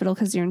hospital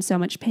because you're in so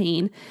much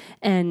pain,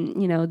 and,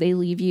 they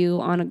leave you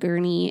on a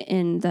gurney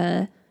in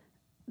the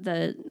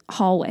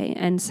hallway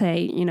and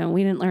say,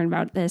 we didn't learn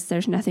about this.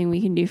 There's nothing we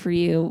can do for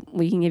you.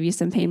 We can give you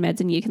some pain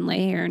meds and you can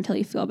lay here until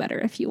you feel better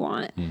if you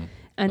want.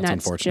 And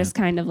that's just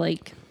kind of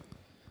like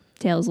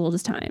tales old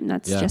as time.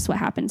 That's just what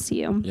happens to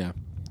you. Yeah.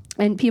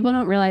 And people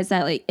don't realize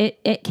that like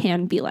it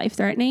can be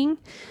life-threatening.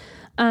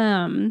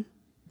 Well,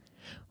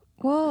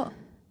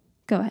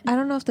 go ahead. I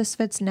don't know if this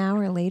fits now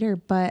or later,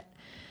 but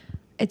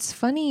it's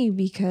funny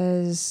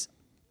because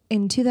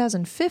in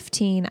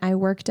 2015, I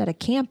worked at a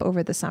camp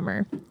over the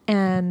summer,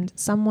 and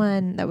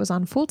someone that was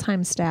on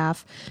full-time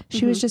staff,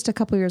 she was just a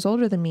couple years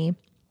older than me.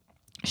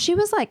 She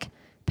was like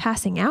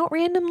passing out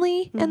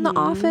randomly in the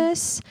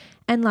office.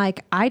 And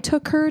like, I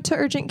took her to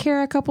urgent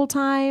care a couple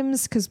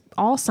times because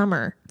all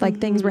summer, like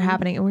things were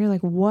happening, and we were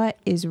like, what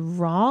is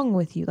wrong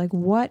with you? Like,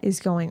 what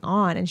is going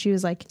on? And she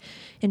was like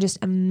in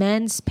just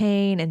immense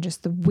pain and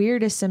just the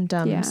weirdest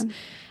symptoms. Yeah.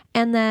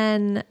 And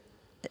then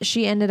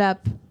she ended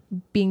up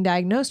being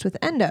diagnosed with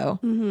endo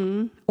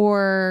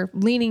or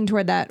leaning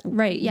toward that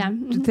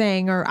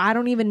thing, or I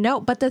don't even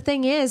know. But the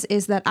thing is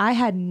that I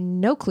had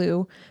no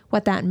clue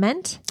what that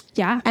meant.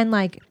 Yeah. And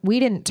like,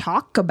 we didn't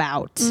talk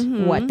about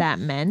what that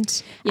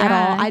meant at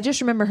all. I just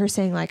remember her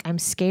saying like, I'm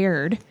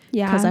scared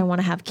because I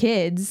want to have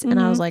kids. And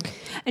I was like,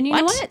 and you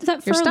know what?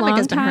 That your stomach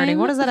has been hurting.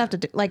 What does that have to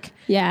do? Like,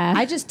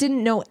 I just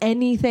didn't know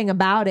anything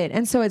about it.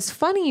 And so it's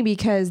funny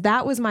because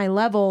that was my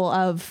level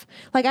of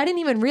like, I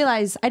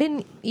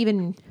didn't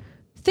even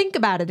think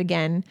about it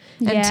again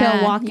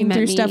until walking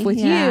through stuff with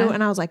you.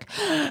 And I was like,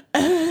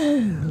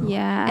 oh.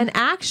 Yeah. And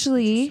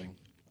actually,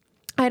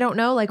 I don't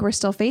know, like we're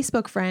still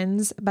Facebook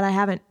friends, but I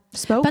haven't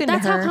spoken to her. But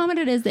that's how common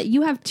it is that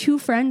you have two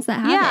friends that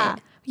have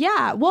it.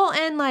 Yeah. Well,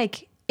 and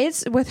like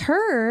it's with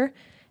her,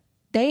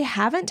 they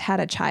haven't had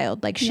a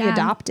child. Like she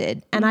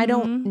adopted. And I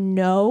don't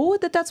know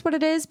that that's what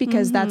it is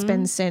because that's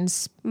been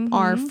since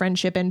our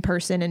friendship in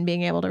person and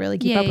being able to really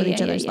keep up with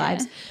each other's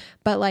lives.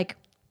 But like,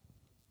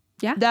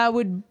 that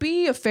would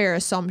be a fair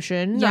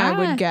assumption, I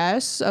would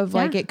guess, of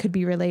like it could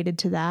be related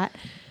to that.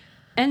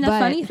 And the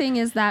funny thing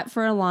is that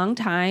for a long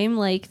time,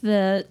 like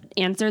the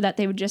answer that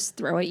they would just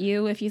throw at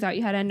you if you thought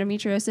you had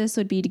endometriosis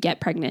would be to get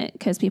pregnant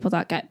because people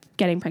thought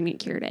getting pregnant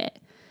cured it.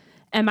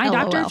 And my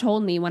doctor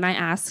told me when I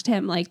asked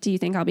him, like, do you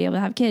think I'll be able to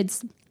have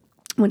kids?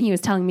 When he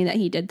was telling me that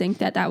he did think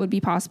that would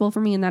be possible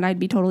for me and that I'd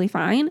be totally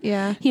fine.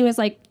 Yeah. He was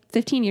like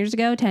 15 years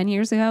ago, 10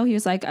 years ago, he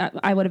was like,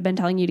 I would have been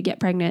telling you to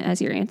get pregnant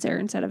as your answer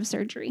instead of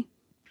surgery.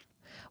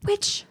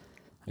 Which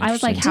I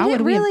was like, how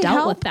would we have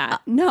dealt with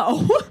that? No.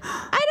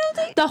 I don't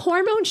think the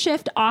hormone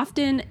shift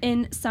often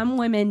in some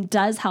women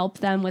does help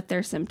them with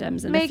their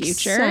symptoms in the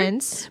future.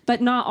 Makes sense.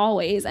 But not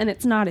always. And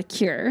it's not a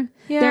cure.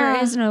 Yeah.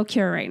 There is no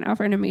cure right now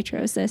for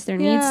endometriosis. There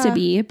needs to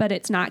be, but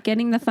it's not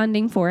getting the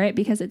funding for it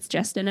because it's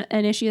just an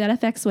issue that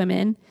affects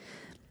women.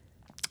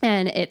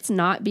 And it's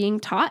not being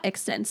taught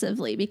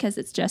extensively because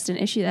it's just an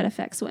issue that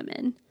affects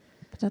women.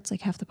 But that's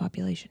like half the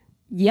population.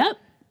 Yep.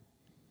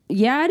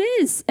 Yeah, it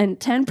is. And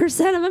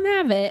 10% of them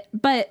have it.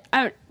 But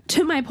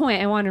to my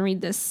point, I want to read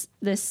this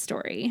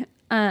story.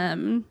 I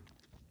am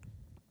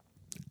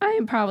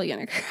probably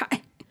going to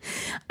cry.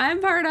 I'm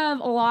part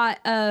of a lot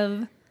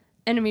of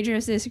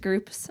endometriosis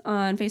groups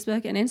on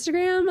Facebook and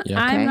Instagram.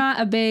 Yeah, okay. I'm not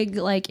a big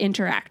like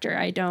interactor.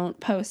 I don't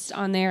post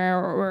on there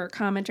or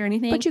comment or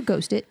anything. But you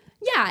ghost it.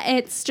 Yeah,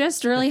 it's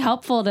just really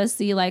helpful to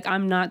see like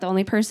I'm not the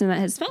only person that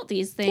has felt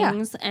these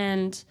things. Yeah.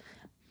 And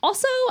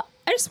also,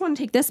 I just want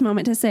to take this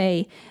moment to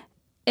say,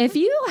 if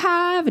you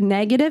have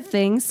negative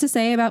things to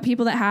say about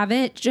people that have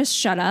it, just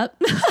shut up.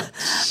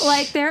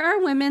 Like, there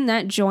are women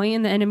that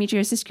join the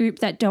endometriosis group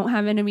that don't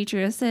have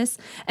endometriosis,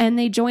 and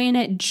they join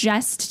it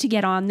just to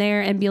get on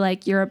there and be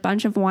like, you're a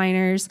bunch of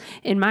whiners.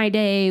 In my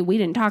day, we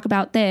didn't talk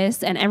about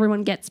this, and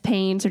everyone gets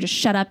pain, so just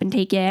shut up and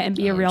take it and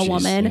be a real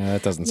woman. Yeah,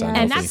 that doesn't sound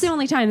And healthy. that's the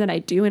only time that I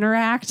do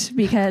interact,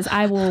 because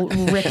I will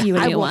rip you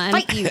a new one.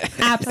 Fight you.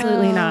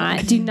 Absolutely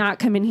not. Do not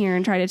come in here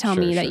and try to tell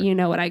me that Sure. you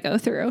know what I go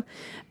through.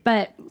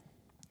 But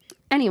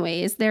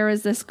anyways, there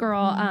was this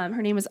girl,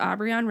 her name was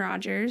Aubrey-Ann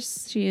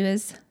Rogers. She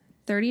was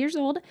 30 years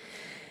old,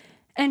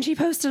 and she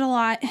posted a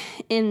lot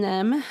in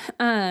them.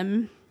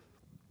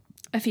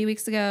 A few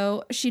weeks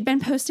ago, she'd been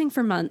posting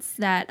for months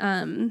that,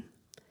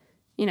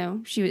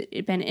 she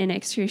had been in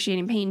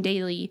excruciating pain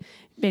daily,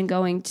 been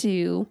going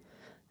to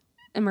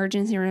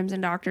emergency rooms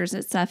and doctors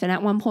and stuff. And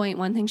at one point,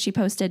 one thing she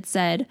posted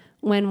said,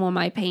 when will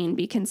my pain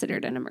be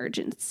considered an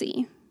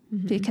emergency?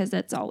 Mm-hmm. Because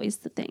that's always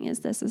the thing, is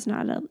this is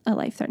not a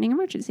life-threatening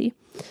emergency.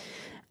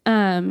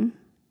 So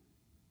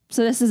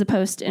this is a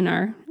post in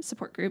our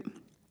support group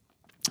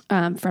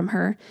from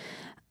her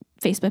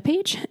Facebook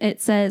page. It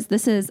says,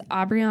 this is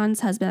Aubrey-Ann's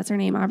husband. That's her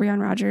name,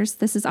 Aubrey-Ann Rogers.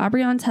 This is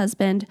Aubrey-Ann's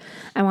husband.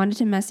 I wanted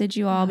to message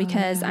you all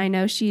because I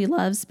know she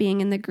loves being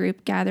in the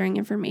group, gathering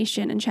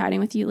information and chatting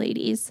with you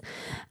ladies.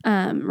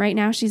 Right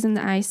now she's in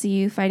the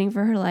ICU fighting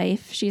for her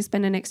life. She's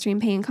been in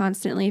extreme pain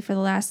constantly for the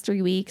last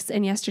 3 weeks,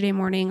 and yesterday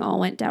morning all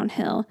went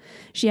downhill.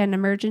 She had an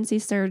emergency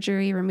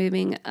surgery,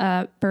 removing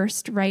a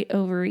burst right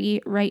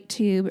ovary, right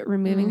tube,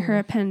 removing her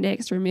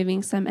appendix,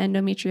 removing some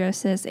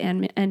endometriosis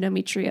and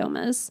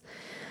endometriomas.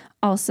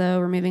 Also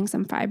removing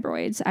some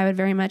fibroids. I would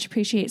very much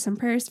appreciate some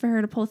prayers for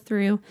her to pull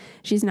through.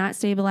 She's not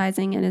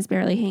stabilizing and is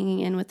barely hanging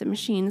in with the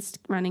machines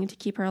running to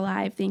keep her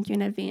alive. Thank you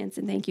in advance,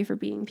 and thank you for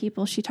being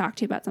people she talked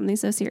to about something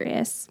so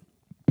serious.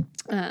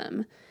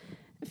 A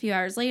few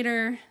hours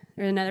later,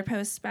 there's another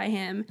post by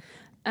him.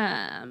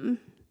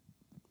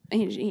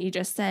 He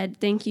just said,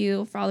 thank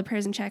you for all the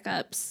prayers and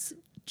checkups.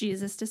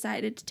 Jesus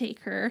decided to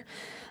take her.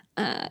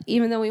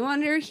 Even though we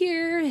wanted her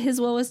here, his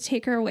will was to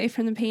take her away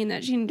from the pain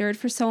that she endured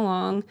for so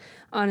long.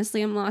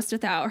 Honestly, I'm lost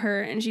without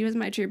her, and she was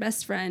my true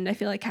best friend. I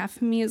feel like half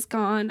of me is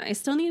gone. I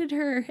still needed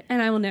her,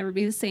 and I will never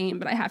be the same,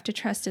 but I have to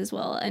trust his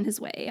will and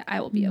his way.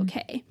 I will be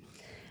okay.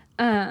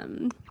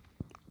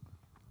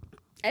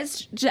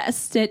 It's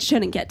just, it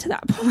shouldn't get to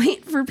that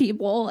point for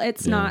people.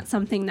 It's not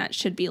something that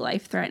should be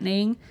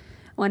life-threatening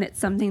when it's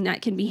something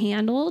that can be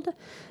handled.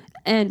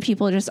 And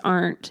people just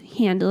aren't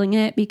handling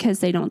it because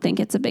they don't think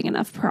it's a big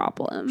enough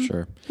problem.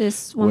 Sure.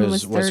 This woman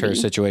was 30. Was her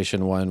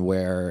situation one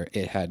where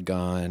it had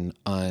gone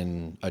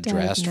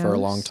unaddressed for a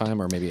long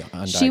time, or maybe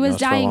undiagnosed She was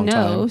for a long time?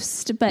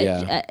 diagnosed, but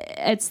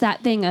it's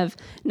that thing of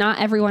not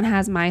everyone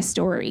has my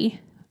story,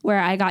 where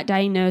I got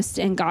diagnosed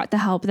and got the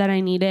help that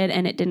I needed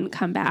and it didn't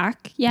come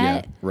back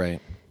yet. Yeah,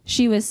 right.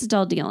 She was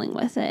still dealing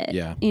with it.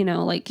 Yeah.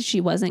 Like she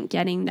wasn't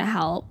getting the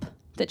help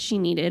that she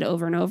needed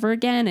over and over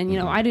again. And,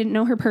 I didn't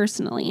know her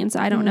personally, and so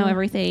I don't know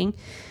everything.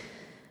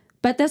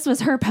 But this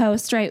was her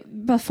post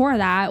right before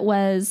that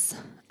was,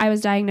 I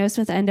was diagnosed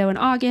with endo in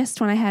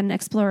August when I had an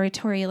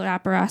exploratory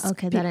laparoscopy.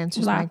 Okay, that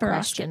answers my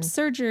question.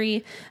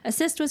 Surgery. A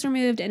cyst was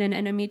removed and an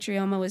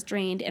endometrioma was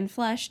drained and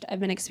flushed.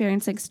 I've been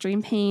experiencing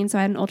extreme pain, so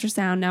I had an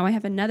ultrasound. Now I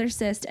have another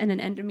cyst and an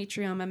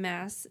endometrioma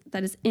mass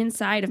that is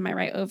inside of my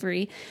right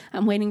ovary.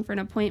 I'm waiting for an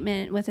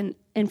appointment with an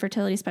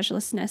infertility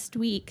specialist next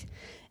week.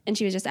 And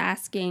she was just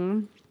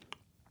asking,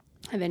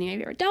 have any of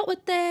you ever dealt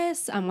with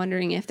this? I'm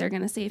wondering if they're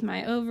going to save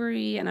my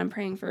ovary, and I'm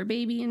praying for a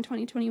baby in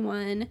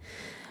 2021.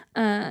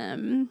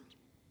 And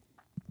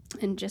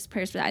just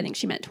prayers for that. I think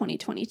she meant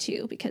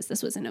 2022 because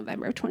this was in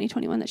November of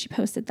 2021 that she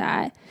posted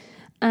that.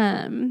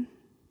 And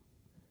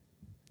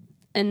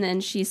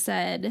then she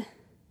said,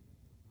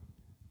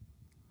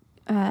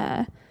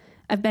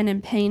 I've been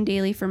in pain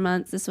daily for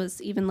months. This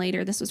was even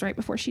later. This was right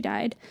before she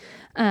died.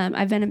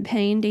 I've been in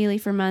pain daily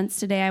for months.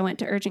 Today I went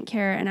to urgent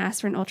care and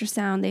asked for an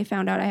ultrasound. They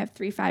found out I have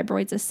 3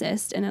 fibroids, a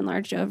cyst, an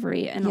enlarged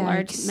ovary, and a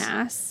large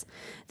mass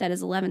that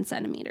is 11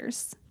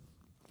 centimeters.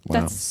 Wow.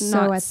 That's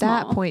not So at small.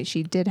 that point,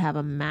 she did have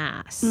a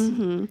mass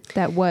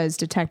that was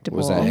detectable.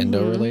 Was that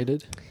endo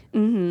related?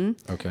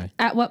 Mm-hmm. Okay.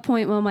 At what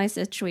point will my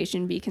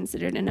situation be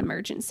considered an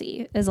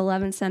emergency? Is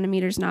 11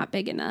 centimeters not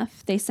big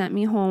enough? They sent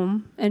me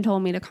home and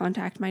told me to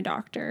contact my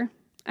doctor.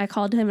 I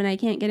called him and I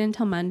can't get in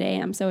till Monday.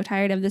 I'm so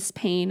tired of this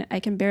pain. I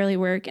can barely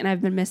work and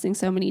I've been missing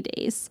so many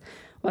days.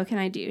 What can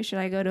I do? Should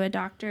I go to a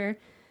doctor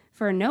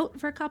for a note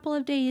for a couple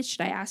of days?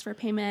 Should I ask for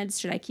pain meds?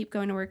 Should I keep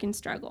going to work and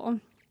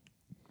struggle?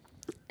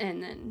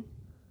 And then,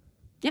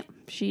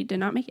 she did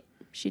not make it.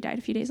 She died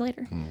a few days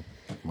later.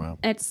 Wow.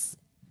 It's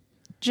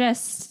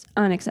just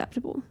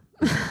unacceptable.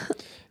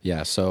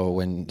 Yeah. So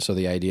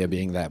the idea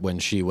being that when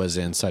she was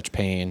in such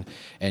pain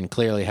and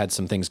clearly had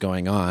some things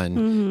going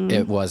on,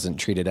 it wasn't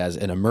treated as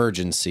an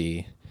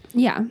emergency.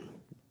 Yeah.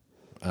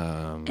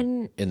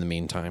 And in the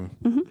meantime.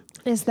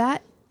 is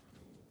that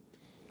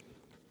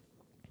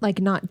like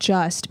not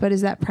just, but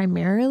is that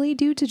primarily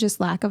due to just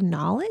lack of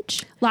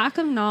knowledge? Lack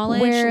of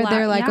knowledge. Where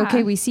they're like, yeah.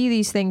 okay, we see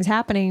these things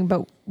happening,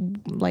 but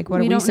like, what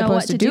are we don't know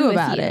what supposed to do with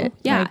about you. it?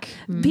 Yeah. Like,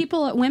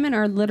 Women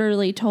are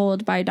literally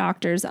told by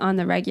doctors on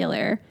the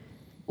regular,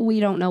 we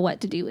don't know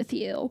what to do with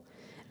you.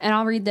 And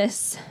I'll read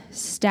this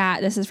stat.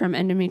 This is from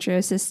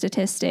Endometriosis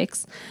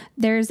Statistics.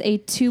 There's a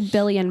 $2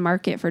 billion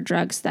market for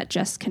drugs that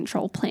just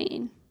control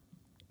pain.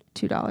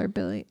 $2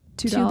 billion.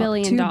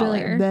 $2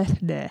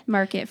 billion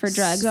market for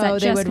drugs so that they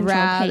just would control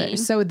rather pain.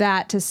 so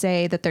that to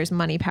say that there's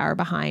money power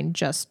behind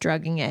just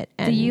drugging it.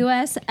 And The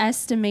U.S.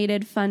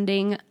 estimated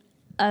funding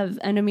of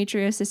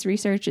endometriosis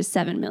research is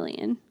 $7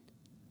 million.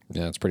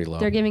 Yeah, it's pretty low.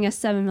 They're giving us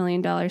 $7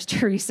 million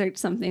to research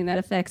something that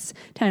affects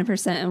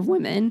 10% of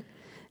women.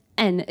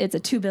 And it's a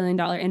 $2 billion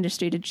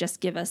industry to just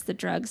give us the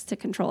drugs to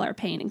control our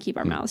pain and keep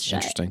our mouths shut.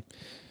 Interesting.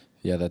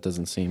 Yeah, that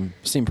doesn't seem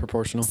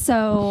proportional.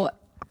 So,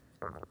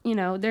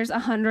 there's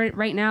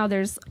right now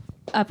there's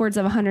upwards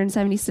of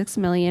 176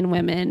 million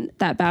women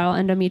that battle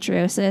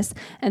endometriosis,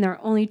 and there are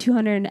only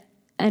 200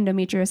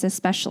 endometriosis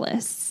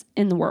specialists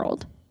in the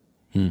world.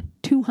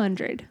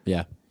 200.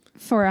 Yeah.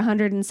 For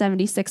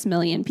 176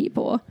 million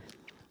people.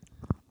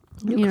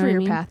 New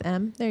career path,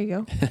 Em. There you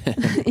go.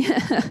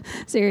 Yeah,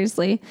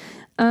 seriously.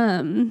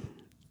 I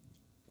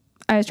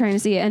was trying to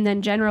see it. And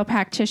then general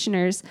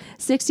practitioners,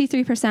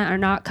 63% are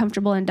not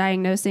comfortable in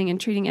diagnosing and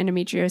treating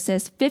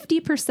endometriosis.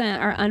 50%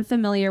 are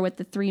unfamiliar with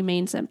the 3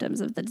 main symptoms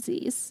of the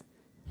disease.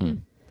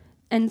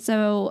 And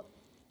so,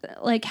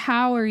 like,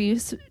 how are you,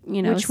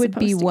 Which would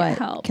be supposed to what? get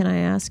help? Can I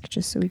ask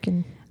just so we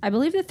can... I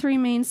believe the 3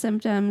 main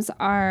symptoms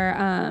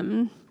are,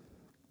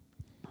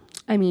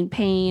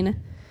 pain,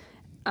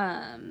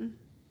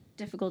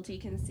 difficulty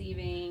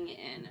conceiving,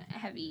 and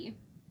heavy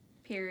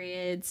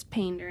periods,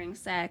 pain during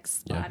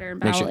sex, bladder and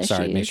bowel issues.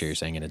 Make sure you're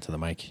saying it into the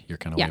mic. You're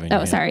kind of waving.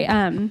 Oh, sorry.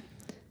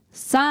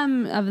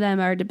 Some of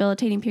them are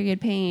debilitating period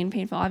pain,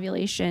 painful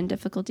ovulation,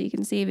 difficulty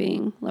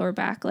conceiving, lower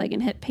back, leg,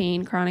 and hip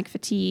pain, chronic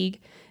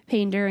fatigue,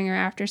 pain during or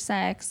after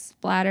sex,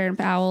 bladder and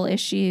bowel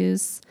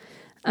issues.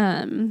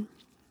 It's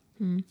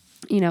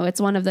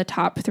one of the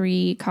top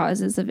 3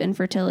 causes of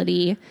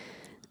infertility.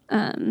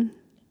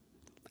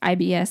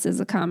 IBS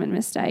is a common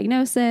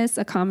misdiagnosis.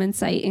 A common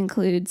site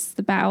includes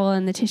the bowel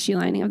and the tissue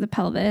lining of the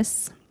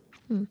pelvis.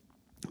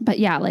 But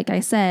yeah, like I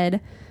said,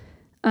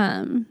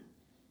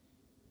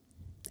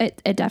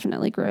 it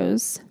definitely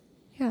grows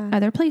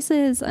other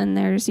places, and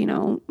there's,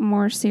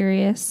 more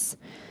serious.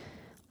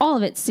 All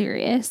of it's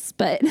serious,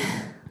 but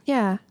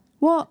Yeah.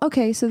 Well,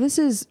 okay, so this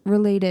is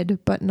related,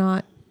 but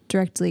not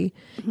directly.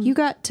 You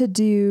got to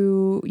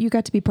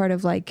be part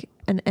of like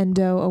an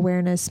endo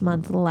awareness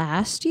month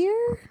last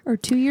year or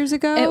 2 years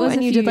ago. It was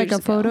and a you few did like years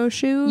a photo ago.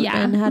 shoot Yeah.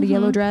 and had a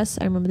yellow dress.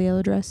 I remember the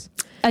yellow dress.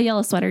 a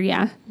yellow sweater.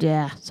 Yeah.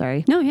 Yeah.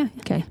 Sorry. No. Yeah.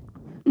 Okay.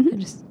 I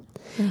just,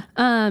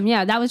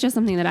 Yeah. That was just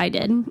something that I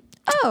did.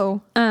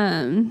 oh,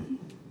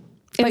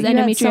 It was But you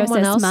had someone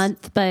endometriosis else-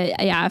 month,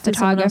 but yeah, a Did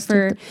someone else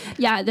photographer.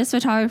 Yeah, this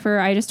photographer,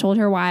 I just told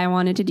her why I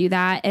wanted to do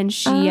that, and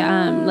she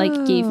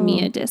gave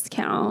me a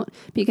discount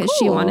because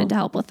she Cool. wanted to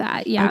help with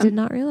that. Yeah, I did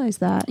not realize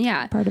that.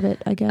 Yeah. Part of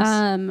it, I guess.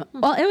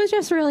 Well, it was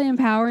just really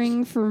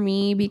empowering for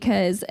me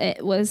because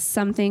it was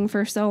something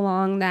for so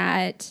long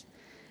that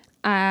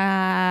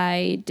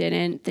I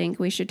didn't think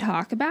we should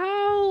talk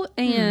about,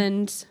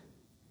 and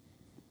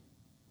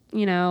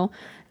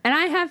and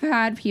I have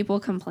had people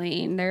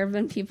complain. There have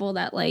been people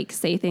that like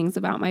say things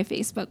about my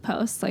Facebook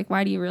posts. Like,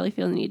 why do you really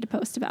feel the need to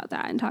post about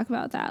that and talk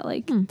about that?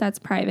 Like, that's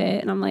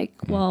private. And I'm like,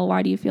 well,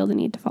 why do you feel the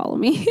need to follow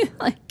me?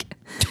 Like,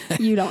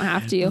 you don't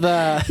have to.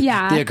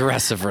 The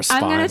aggressive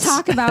response. I'm going to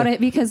talk about it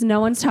because no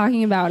one's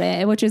talking about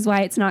it, which is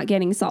why it's not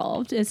getting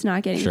solved. It's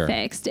not getting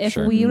fixed. If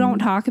we don't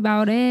talk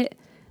about it,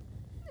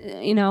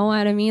 you know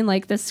what I mean?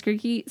 Like the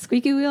squeaky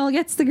wheel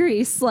gets the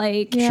grease.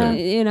 Like,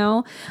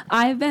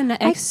 I've been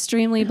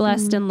extremely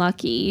blessed and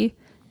lucky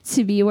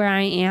to be where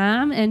I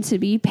am and to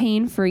be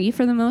pain free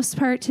for the most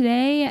part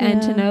today, and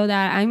to know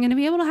that I'm going to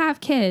be able to have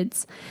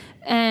kids.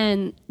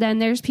 And then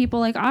there's people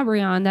like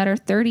Aubryon that are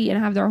 30 and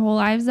have their whole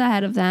lives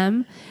ahead of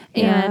them,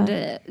 and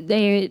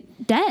they're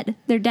dead.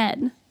 They're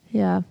dead.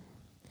 Yeah.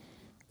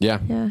 Yeah.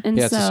 And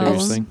It's a so-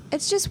 serious thing.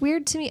 It's just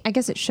weird to me. I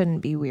guess it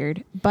shouldn't be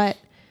weird, but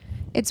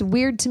it's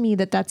weird to me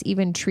that that's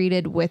even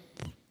treated with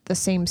the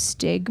same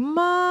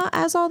stigma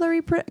as all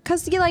the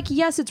because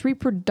yes, it's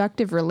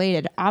reproductive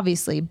related,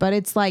 obviously, but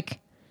it's like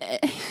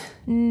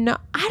no,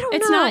 I don't know.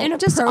 It's not inappropriate.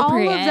 Just all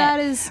of that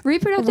is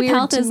reproductive weird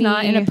health to is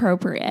not me.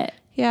 inappropriate.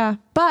 Yeah,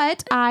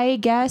 but I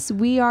guess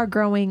we are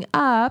growing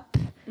up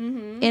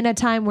in a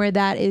time where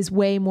that is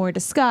way more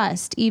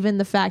discussed. Even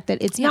the fact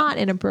that it's not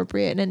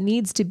inappropriate and it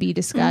needs to be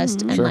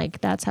discussed, and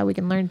like that's how we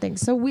can learn things.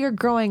 So we are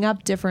growing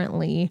up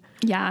differently.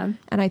 Yeah.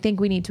 And I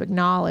think we need to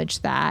acknowledge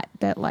that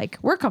like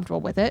we're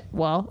comfortable with it.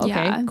 Well, okay,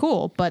 Yeah.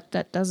 cool. But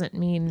that doesn't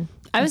mean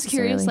I was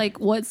curious, like,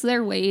 what's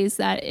there ways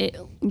that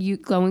you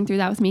going through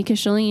that with me? Because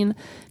Shalene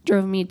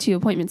drove me to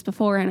appointments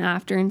before and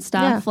after and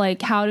stuff. Yeah.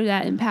 Like, how did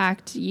that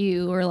impact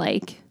you? Or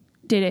like,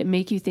 did it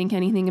make you think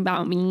anything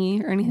about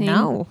me or anything?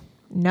 No.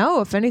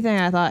 no, if anything,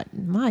 I thought,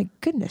 my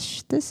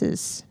goodness, this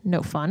is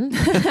no fun.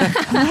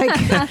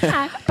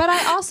 But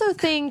I also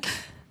think,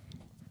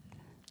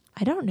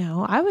 I don't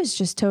know. I was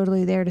just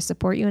totally there to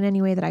support you in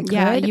any way that I could.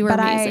 Yeah, you were but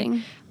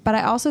amazing. But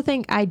I also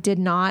think I did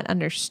not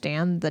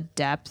understand the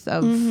depth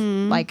of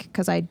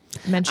because I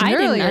mentioned I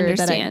earlier didn't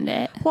understand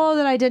it. Well,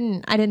 that I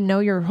didn't know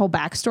your whole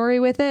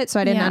backstory with it, so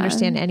I didn't Yeah.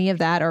 understand any of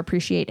that or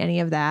appreciate any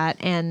of that.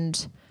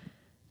 And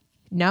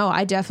no,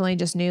 I definitely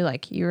just knew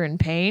like you were in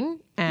pain,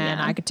 and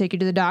Yeah. I could take you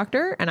to the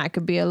doctor, and I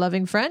could be a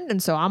loving friend,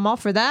 and so I'm all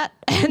for that.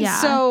 And Yeah.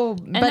 so,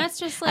 And but that's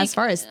just like, as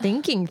far as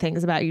thinking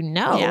things about you,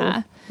 no,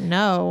 Yeah.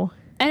 no.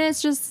 and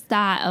it's just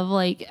that of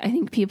like, I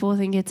think people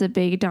think it's a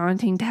big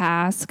daunting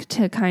task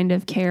to kind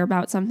of care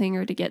about something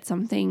or to get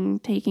something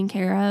taken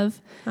care of.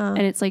 And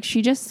it's like,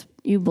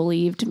 you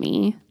believed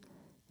me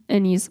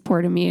and you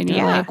supported me, and you're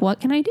Yeah. like, what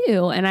can I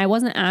do? And I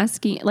wasn't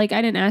asking, like,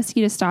 I didn't ask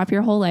you to stop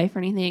your whole life or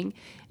anything.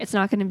 It's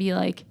not going to be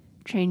like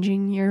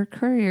changing your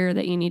career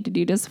that you need to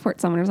do to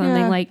support someone or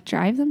something. Yeah. Like,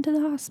 drive them to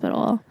the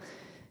hospital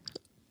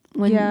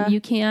when Yeah.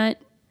 you can't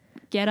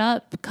get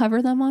up,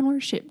 cover them on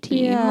worship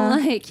team. Yeah.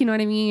 Like, you know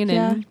what I mean?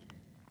 Yeah. And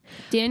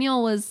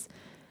Daniel was,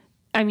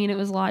 I mean, it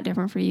was a lot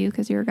different for you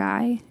because you're a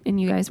guy and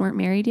you guys weren't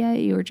married yet.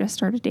 You were just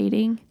started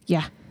dating.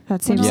 Yeah,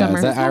 that same Well, Yeah,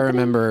 summer. I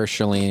remember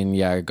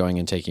Charlene, going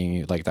and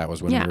taking, like, that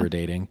was when Yeah. we were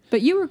dating.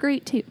 But you were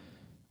great too.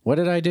 What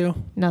did I do?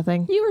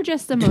 Nothing. You were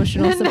just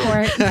emotional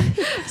support.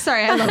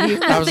 Sorry, I love you.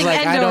 I was Nothing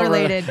like, I endo don't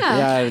related.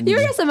 Yeah, You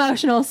were just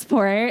emotional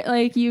support.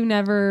 Like, you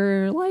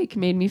never like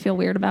made me feel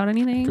weird about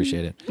anything.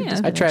 appreciate it. Yeah. just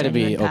I been a try to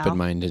be genuine pal.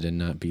 open-minded and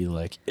not be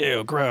like,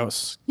 ew,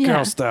 gross, Yeah.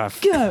 girl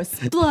stuff.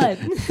 Ghost, blood.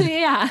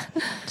 Yeah.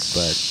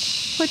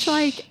 But Which,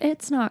 like,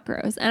 it's not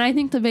gross. And I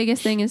think the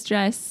biggest thing is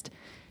just,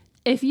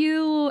 if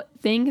you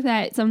think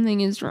that something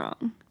is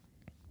wrong,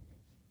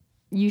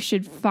 you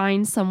should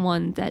find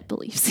someone that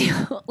believes you.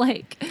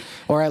 Like,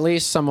 or at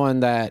least someone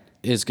that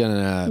is going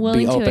to Willing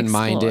be to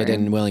open-minded explore.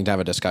 and willing to have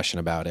a discussion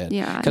about it.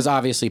 Yeah. Because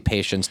obviously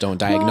patients don't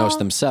diagnose Well,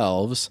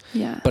 themselves.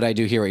 Yeah. But I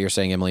do hear what you're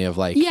saying, Emily, of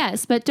like,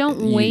 yes, but don't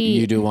you, wait.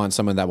 you do want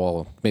someone that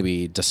will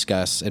maybe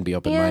discuss and be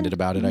open-minded And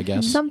about it, I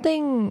guess.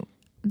 Something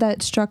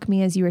that struck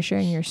me as you were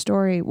sharing your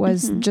story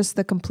was just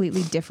the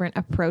completely different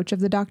approach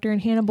of the doctor in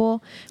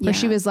Hannibal, where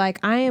she Yeah. was like,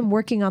 I am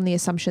working on the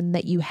assumption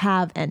that you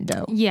have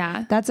endo.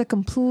 Yeah. That's a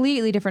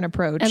completely different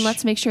approach. And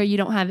let's make sure you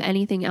don't have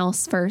anything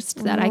else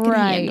first that I can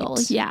handle.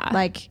 Yeah.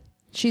 Like,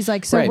 she's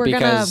like, so Right, we're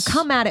going to because-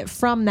 come at it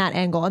from that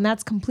angle. And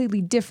that's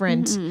completely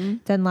different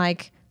than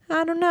like,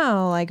 I don't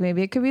know, like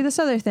maybe it could be this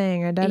other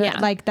thing or Yeah.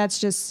 like that's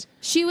just,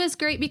 she was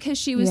great because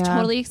she was Yeah.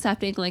 totally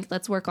accepting, like,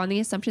 let's work on the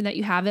assumption that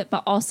you have it,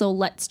 but also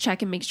let's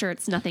check and make sure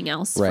it's nothing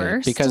else Right.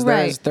 first. Because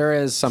Right. there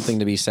is something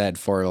to be said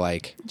for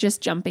like,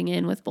 just jumping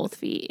in with both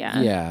feet. Yeah.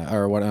 yeah,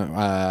 or what,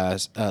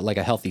 like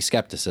a healthy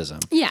skepticism.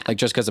 Yeah. Like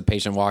just because a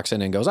patient walks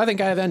in and goes, I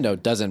think I have endo,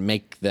 doesn't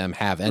make them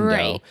have endo.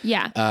 Right.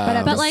 Yeah. at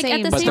but the like at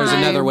same the But same there's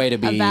time, another way to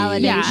be. a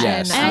validation. Yeah.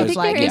 Yes. And I of think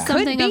like, there is it could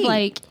something of be.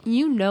 like,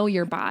 you know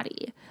your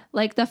body.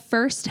 Like the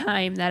first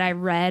time that I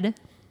read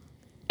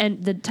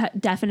and the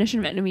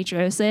definition of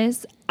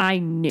endometriosis, I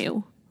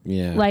knew.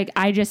 Yeah. Like,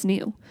 I just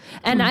knew.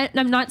 And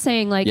I'm not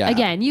saying, like, Yeah.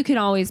 again, you can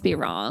always be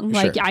wrong.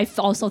 Like, Sure. I've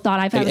also thought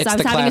I was the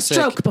having a classic-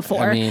 stroke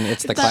before. I mean,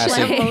 it's the But,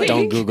 classic, like,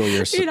 don't Google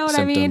your you know what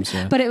I mean? symptoms.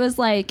 Yeah. But it was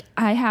like,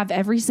 I have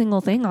every single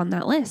thing on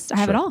that list. I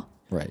have it Sure. all.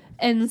 Right.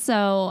 And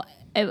so,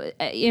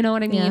 you know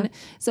what I mean? Yeah.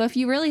 So if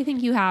you really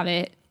think you have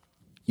it,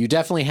 You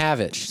definitely have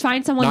it.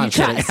 find someone No, you I'm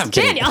kidding. trust. I'm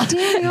kidding.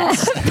 Daniel.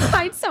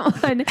 Find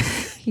someone.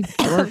 you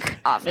dork.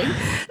 Coughing.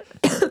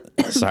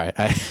 Sorry.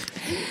 I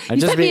You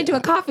just sent me into a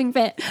coughing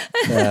fit.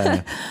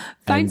 I'm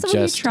Find someone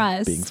you just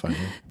trust. being funny.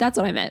 That's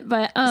what I meant.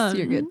 But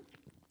You're good.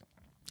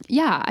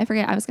 yeah, I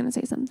forget. I was going to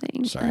say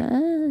something. Sorry. I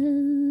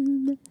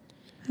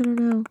don't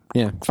know.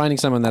 Yeah. Finding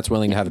someone that's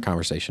willing to have a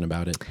conversation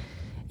about it.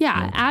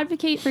 Yeah,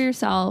 advocate for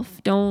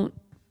yourself.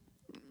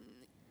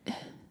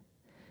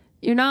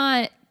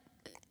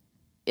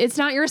 It's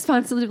not your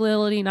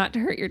responsibility not to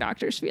hurt your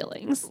doctor's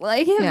feelings.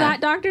 Like, if Yeah.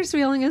 that doctor's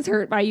feeling is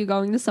hurt by you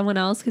going to someone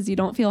else because you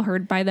don't feel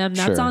heard by them,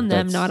 that's Sure, on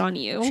them, that's- not on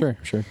you.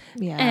 Sure.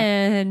 Yeah.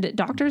 And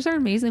doctors are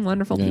amazing,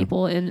 wonderful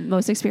people in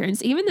most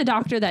experience. Even the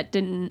doctor that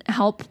didn't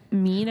help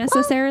me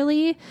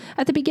necessarily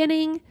at the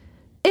beginning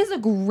is a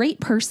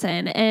great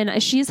person.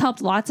 And she's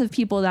helped lots of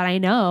people that I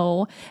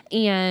know.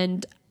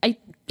 And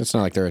It's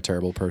not like they're a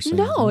terrible person.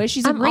 no,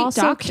 she's a I'm great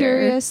also doctor.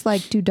 curious,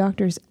 like, do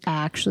doctors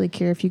actually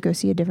care if you go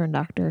see a different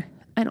doctor?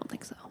 I don't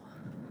think so.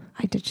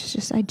 I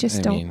just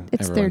I don't. mean,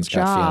 It's their everyone's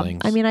got job.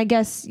 feelings. I mean, I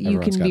guess you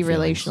Everyone's can got be feelings.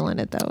 relational in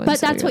it though. and But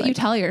so that's you're what you like-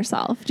 tell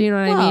yourself. Do you know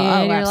what I Well, mean?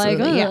 oh, You're like,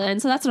 absolutely, yeah.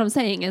 and so that's what I'm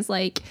saying is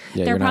like,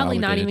 Yeah, they're you're not probably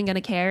not obligated. even going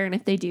to care. And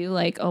if they do,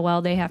 like, oh,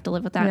 well, they have to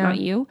live with that, Yeah. not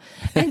you.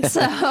 And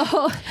so,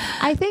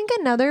 I think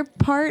another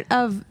part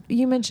of,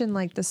 you mentioned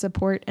like the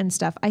support and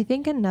stuff. I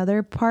think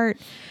another part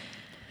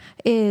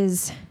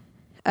is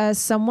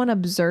someone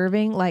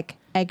observing, like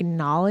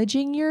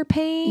acknowledging your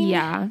pain.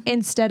 Yeah.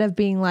 Instead of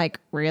being like,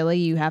 really,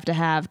 you have to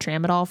have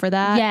tramadol for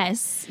that.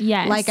 yes.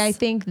 Like, I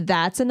think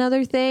that's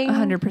another thing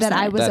 100%. that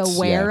I was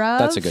aware of.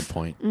 That's a good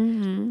point.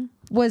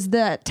 was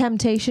the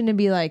temptation to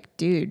be like,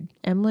 dude,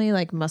 Emily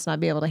like must not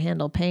be able to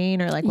handle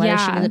pain, or like, why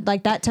is she,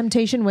 like that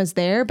temptation was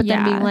there, but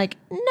then being like,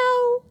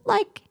 no,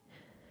 like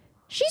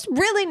she's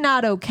really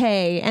not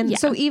okay. And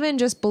so even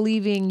just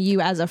believing you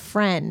as a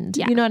friend,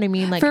 you know what I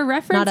mean? Like, for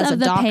reference not as of a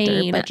the doctor,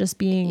 pain, but just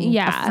being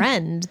a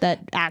friend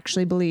that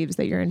actually believes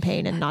that you're in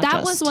pain and not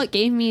that was what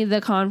gave me the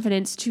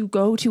confidence to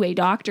go to a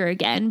doctor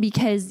again,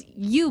 because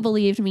you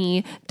believed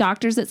me.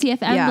 Doctors at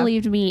CFM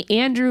believed me.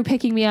 Andrew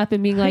picking me up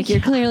and being like, you're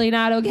clearly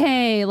not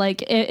okay.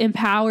 Like, it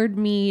empowered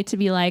me to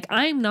be like,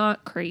 I'm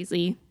not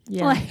crazy.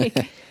 Yeah.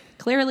 Like,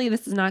 clearly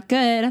this is not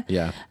good.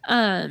 Yeah.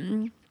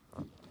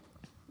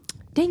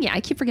 Dang it,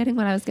 I keep forgetting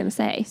what I was going to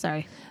say.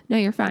 Sorry. No,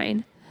 you're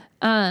fine.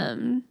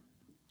 But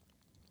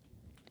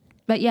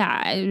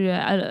yeah,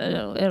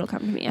 it'll come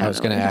to me. I was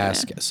going to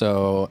ask,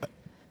 so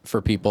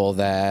for people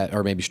that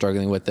are maybe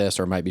struggling with this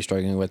or might be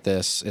struggling with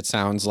this, it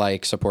sounds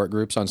like support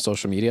groups on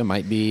social media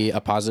might be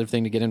a positive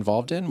thing to get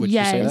involved in. Would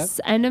you say that?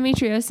 Yes,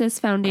 Endometriosis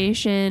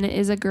Foundation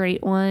is a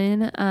great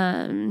one.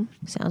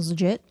 Sounds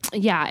legit.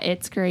 Yeah,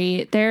 it's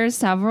great. There's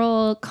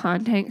several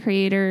content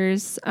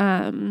creators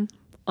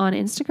on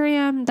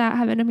Instagram that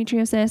have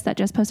endometriosis that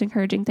just post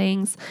encouraging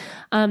things.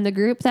 The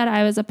group that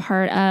I was a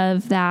part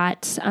of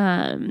that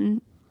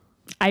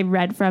I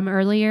read from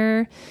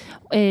earlier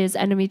is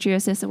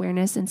Endometriosis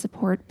Awareness and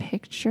Support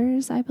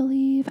Pictures, I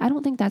believe. I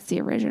don't think that's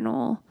the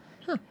original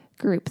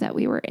group that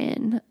we were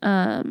in.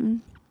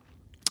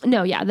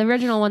 No, yeah, the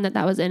original one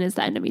that was in is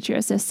the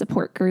Endometriosis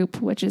Support Group,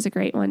 which is a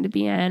great one to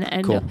be in.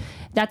 And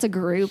that's a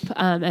group.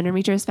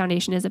 Endometriosis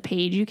Foundation is a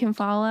page you can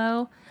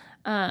follow.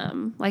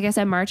 Like I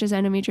said, March is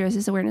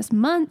Endometriosis Awareness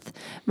Month.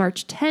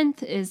 March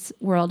 10th is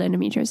World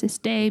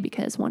Endometriosis Day,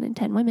 because 1 in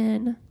 10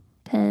 women,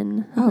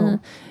 10. Oh,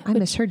 I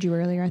misheard you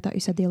earlier. I thought you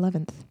said the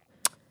 11th.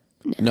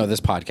 No, this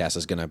podcast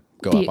is going to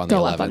go up on the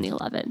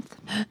 11th.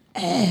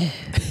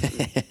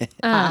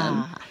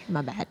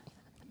 My bad.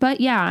 But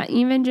yeah,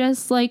 even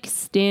just like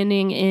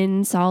standing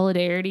in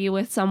solidarity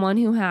with someone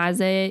who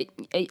has it,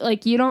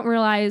 like you don't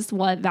realize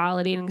what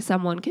validating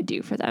someone could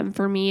do for them.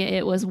 For me,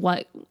 it was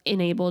what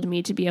enabled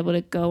me to be able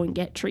to go and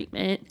get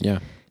treatment. Yeah.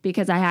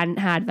 Because I hadn't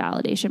had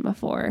validation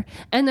before.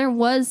 And there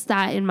was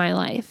that in my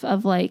life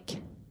of like,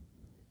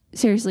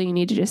 seriously, you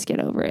need to just get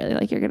over it.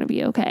 Like, you're going to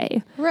be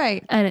okay.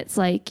 Right. And it's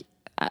like,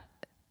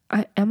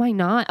 am I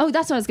not? Oh,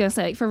 that's what I was going to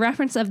say. Like, for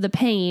reference of the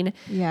pain.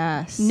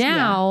 Yes.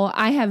 Now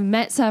I have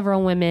met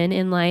several women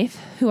in life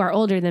who are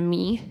older than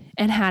me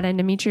and have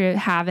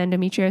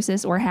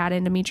endometriosis or had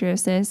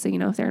endometriosis. So, you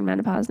know, if they're in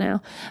menopause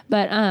now,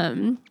 but,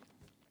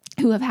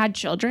 who have had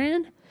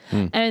children.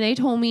 And they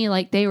told me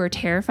like they were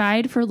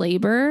terrified for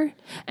labor,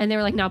 and they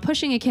were like, now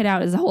pushing a kid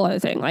out is a whole other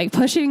thing. Like,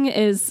 pushing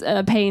is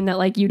a pain that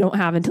like you don't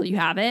have until you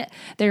have it.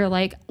 They were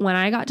like, when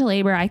I got to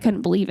labor, I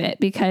couldn't believe it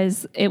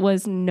because it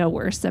was no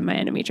worse than my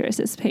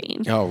endometriosis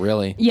pain. Oh,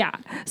 really? Yeah.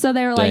 So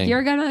they were like,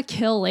 you're going to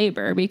kill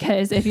labor,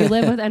 because if you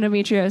live with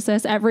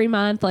endometriosis every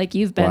month, like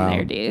you've been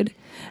there, dude.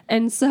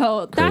 And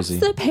so that's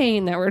the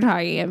pain that we're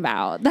talking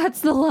about.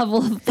 That's the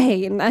level of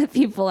pain that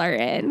people are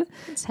in.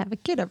 Let's have a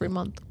kid every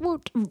month.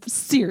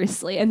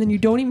 Seriously. And then you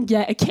don't even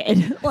get a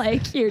kid.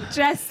 Like, you're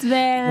just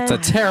there. It's a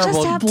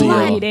terrible deal.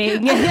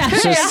 Bleeding.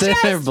 Just sit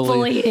there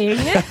bleeding.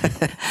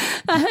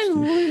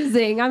 I'm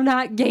losing. I'm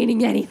not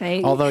gaining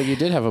anything. Although you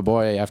did have a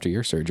boy after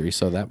your surgery,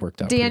 so that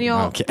worked out. Daniel.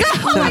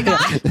 Oh my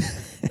God.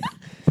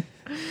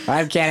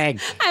 I'm kidding.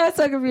 I was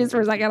so confused for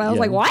a second. I was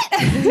like, what? I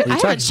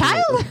have a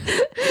child?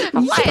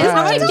 Why is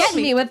nobody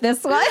getting me with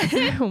this one?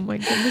 Oh my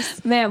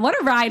goodness. Man, what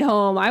a ride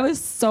home. I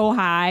was so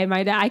high.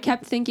 My dad, I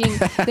kept thinking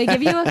they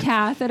give you a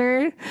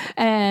catheter.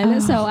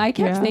 And so I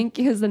kept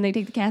thinking, because then they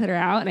take the catheter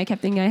out, and I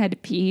kept thinking I had to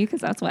pee,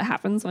 because that's what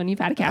happens when you've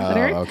had a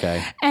catheter. Oh,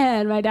 okay.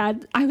 And my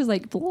dad, I was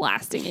like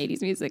blasting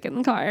 80s music in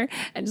the car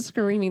and just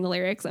screaming the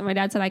lyrics. And my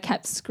dad said I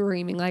kept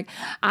screaming like,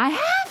 I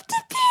have to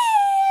pee.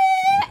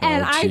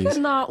 And I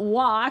could not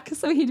walk.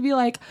 So he'd be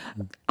like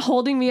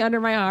holding me under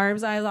my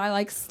arms as I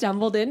like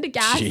stumbled into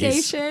gas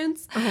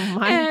stations. Oh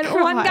my And gosh.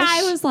 one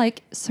guy was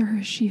like, sir,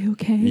 is she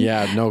okay?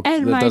 Yeah, no,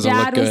 and that my doesn't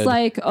dad look good. was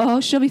like, oh,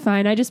 she'll be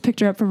fine. I just picked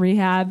her up from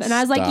rehab. And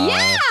I was like,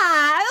 yeah.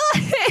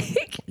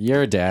 Like,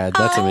 Your dad.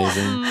 That's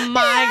amazing.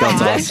 My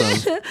That's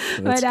awesome.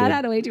 my That's dad good.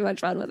 had way too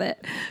much fun with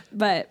it.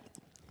 But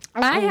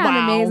I had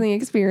an amazing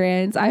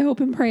experience. I hope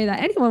and pray that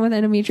anyone with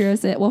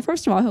endometriosis, well,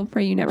 first of all, I hope and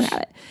pray you never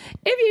have it.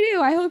 If you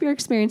do, I hope your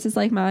experience is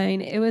like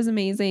mine. It was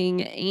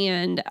amazing.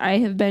 And I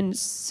have been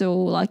so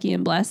lucky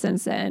and blessed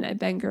since then. I've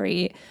been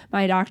great.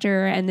 My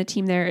doctor and the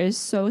team there is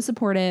so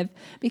supportive,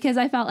 because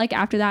I felt like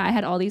after that, I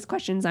had all these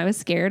questions. I was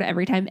scared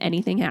every time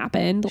anything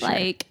happened. Sure.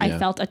 Like I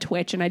felt a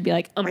twitch and I'd be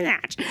like, oh my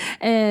gosh.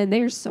 And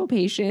they're so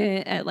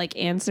patient at like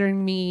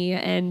answering me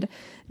and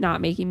not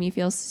making me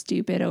feel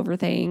stupid over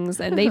things.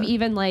 And they've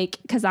even like,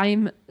 cause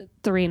I'm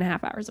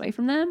 3.5 hours away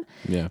from them.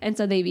 Yeah. And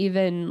so they've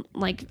even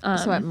like,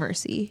 So at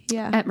Mercy.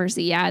 Yeah. at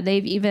Mercy. Yeah.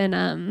 They've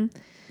even,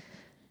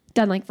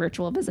 done like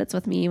virtual visits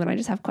with me when I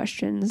just have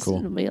questions. Cool.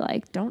 And be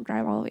like, don't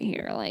drive all the way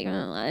here. Like,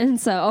 and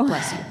so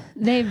Bless you.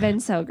 they've been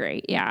so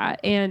great. Yeah.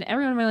 And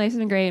everyone in my life has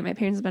been great. My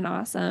parents have been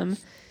awesome.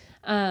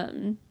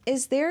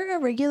 Is there a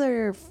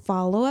regular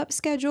follow-up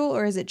schedule,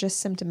 or is it just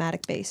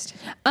symptomatic based?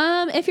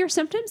 If your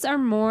symptoms are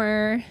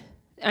more,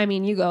 I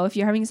mean, you go if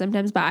you're having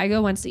symptoms, but I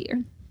go once a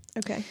year.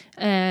 Okay.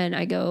 And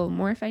I go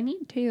more if I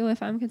need to,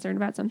 if I'm concerned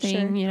about something,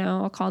 Sure. you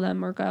know, I'll call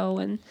them or go,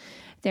 and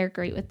they're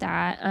great with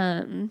that.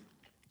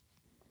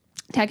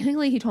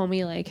 Technically he told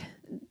me like,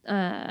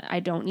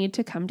 I don't need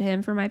to come to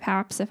him for my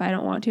PAPs. If I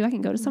don't want to, I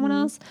can go to someone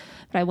else.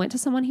 But I went to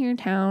someone here in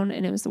town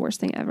and it was the worst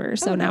thing ever.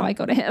 So now I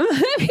go to him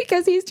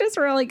because he's just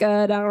really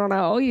good. I don't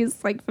know.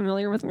 He's like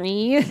familiar with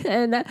me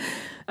and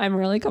I'm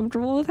really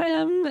comfortable with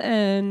him.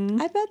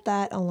 And I bet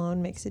that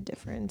alone makes a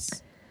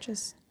difference.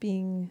 Just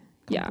being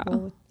comfortable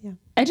with,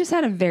 I just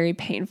had a very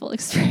painful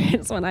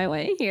experience when I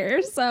went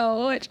here.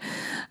 So,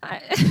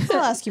 I'll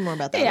ask you more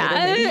about that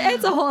later. Maybe.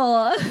 It's a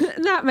whole,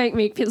 that might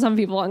make some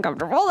people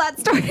uncomfortable, that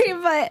story,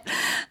 but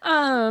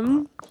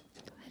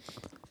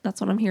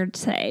that's what I'm here to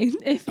say.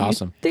 If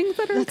Awesome. things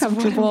that are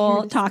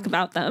uncomfortable, talk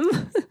about them.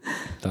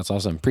 That's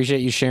awesome.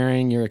 Appreciate you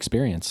sharing your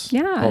experience.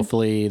 Yeah.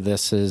 Hopefully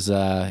this is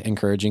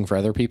encouraging for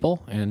other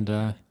people.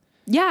 And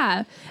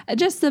Yeah.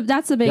 That's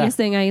the biggest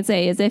thing I can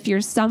say is if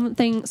you're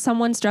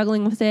someone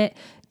struggling with it,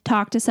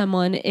 talk to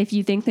someone. If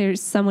you think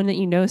there's someone that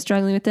you know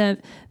struggling with them,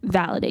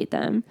 validate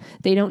them.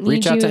 They don't need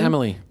reach out to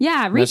Emily.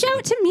 Yeah, reach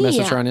out to me.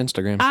 Message her on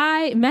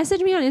Instagram.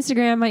 Message me on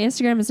Instagram. My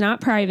Instagram is not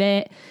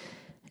private.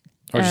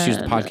 Or just use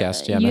the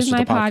podcast. Yeah, use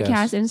message my the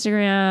podcast,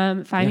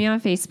 Instagram, find me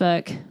on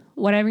Facebook,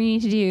 whatever you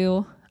need to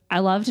do. I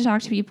love to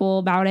talk to people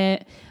about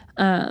it.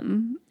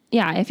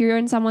 If you're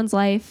in someone's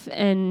life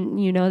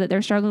and you know that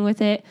they're struggling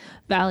with it,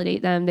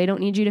 validate them. They don't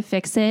need you to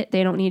fix it.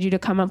 They don't need you to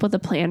come up with a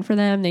plan for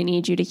them. They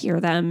need you to hear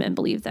them and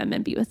believe them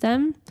and be with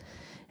them.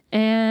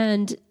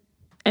 And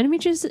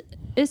endometriosis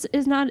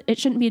is not, it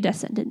shouldn't be a death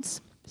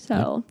sentence.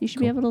 So you should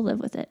be able to live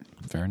with it.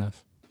 Fair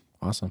enough.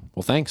 Awesome.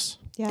 Well, thanks.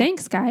 Yeah.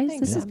 Thanks, guys.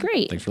 This is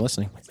great. Thanks for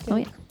listening. Oh,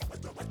 yeah.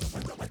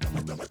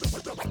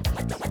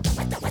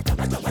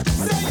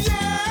 Say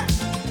yeah.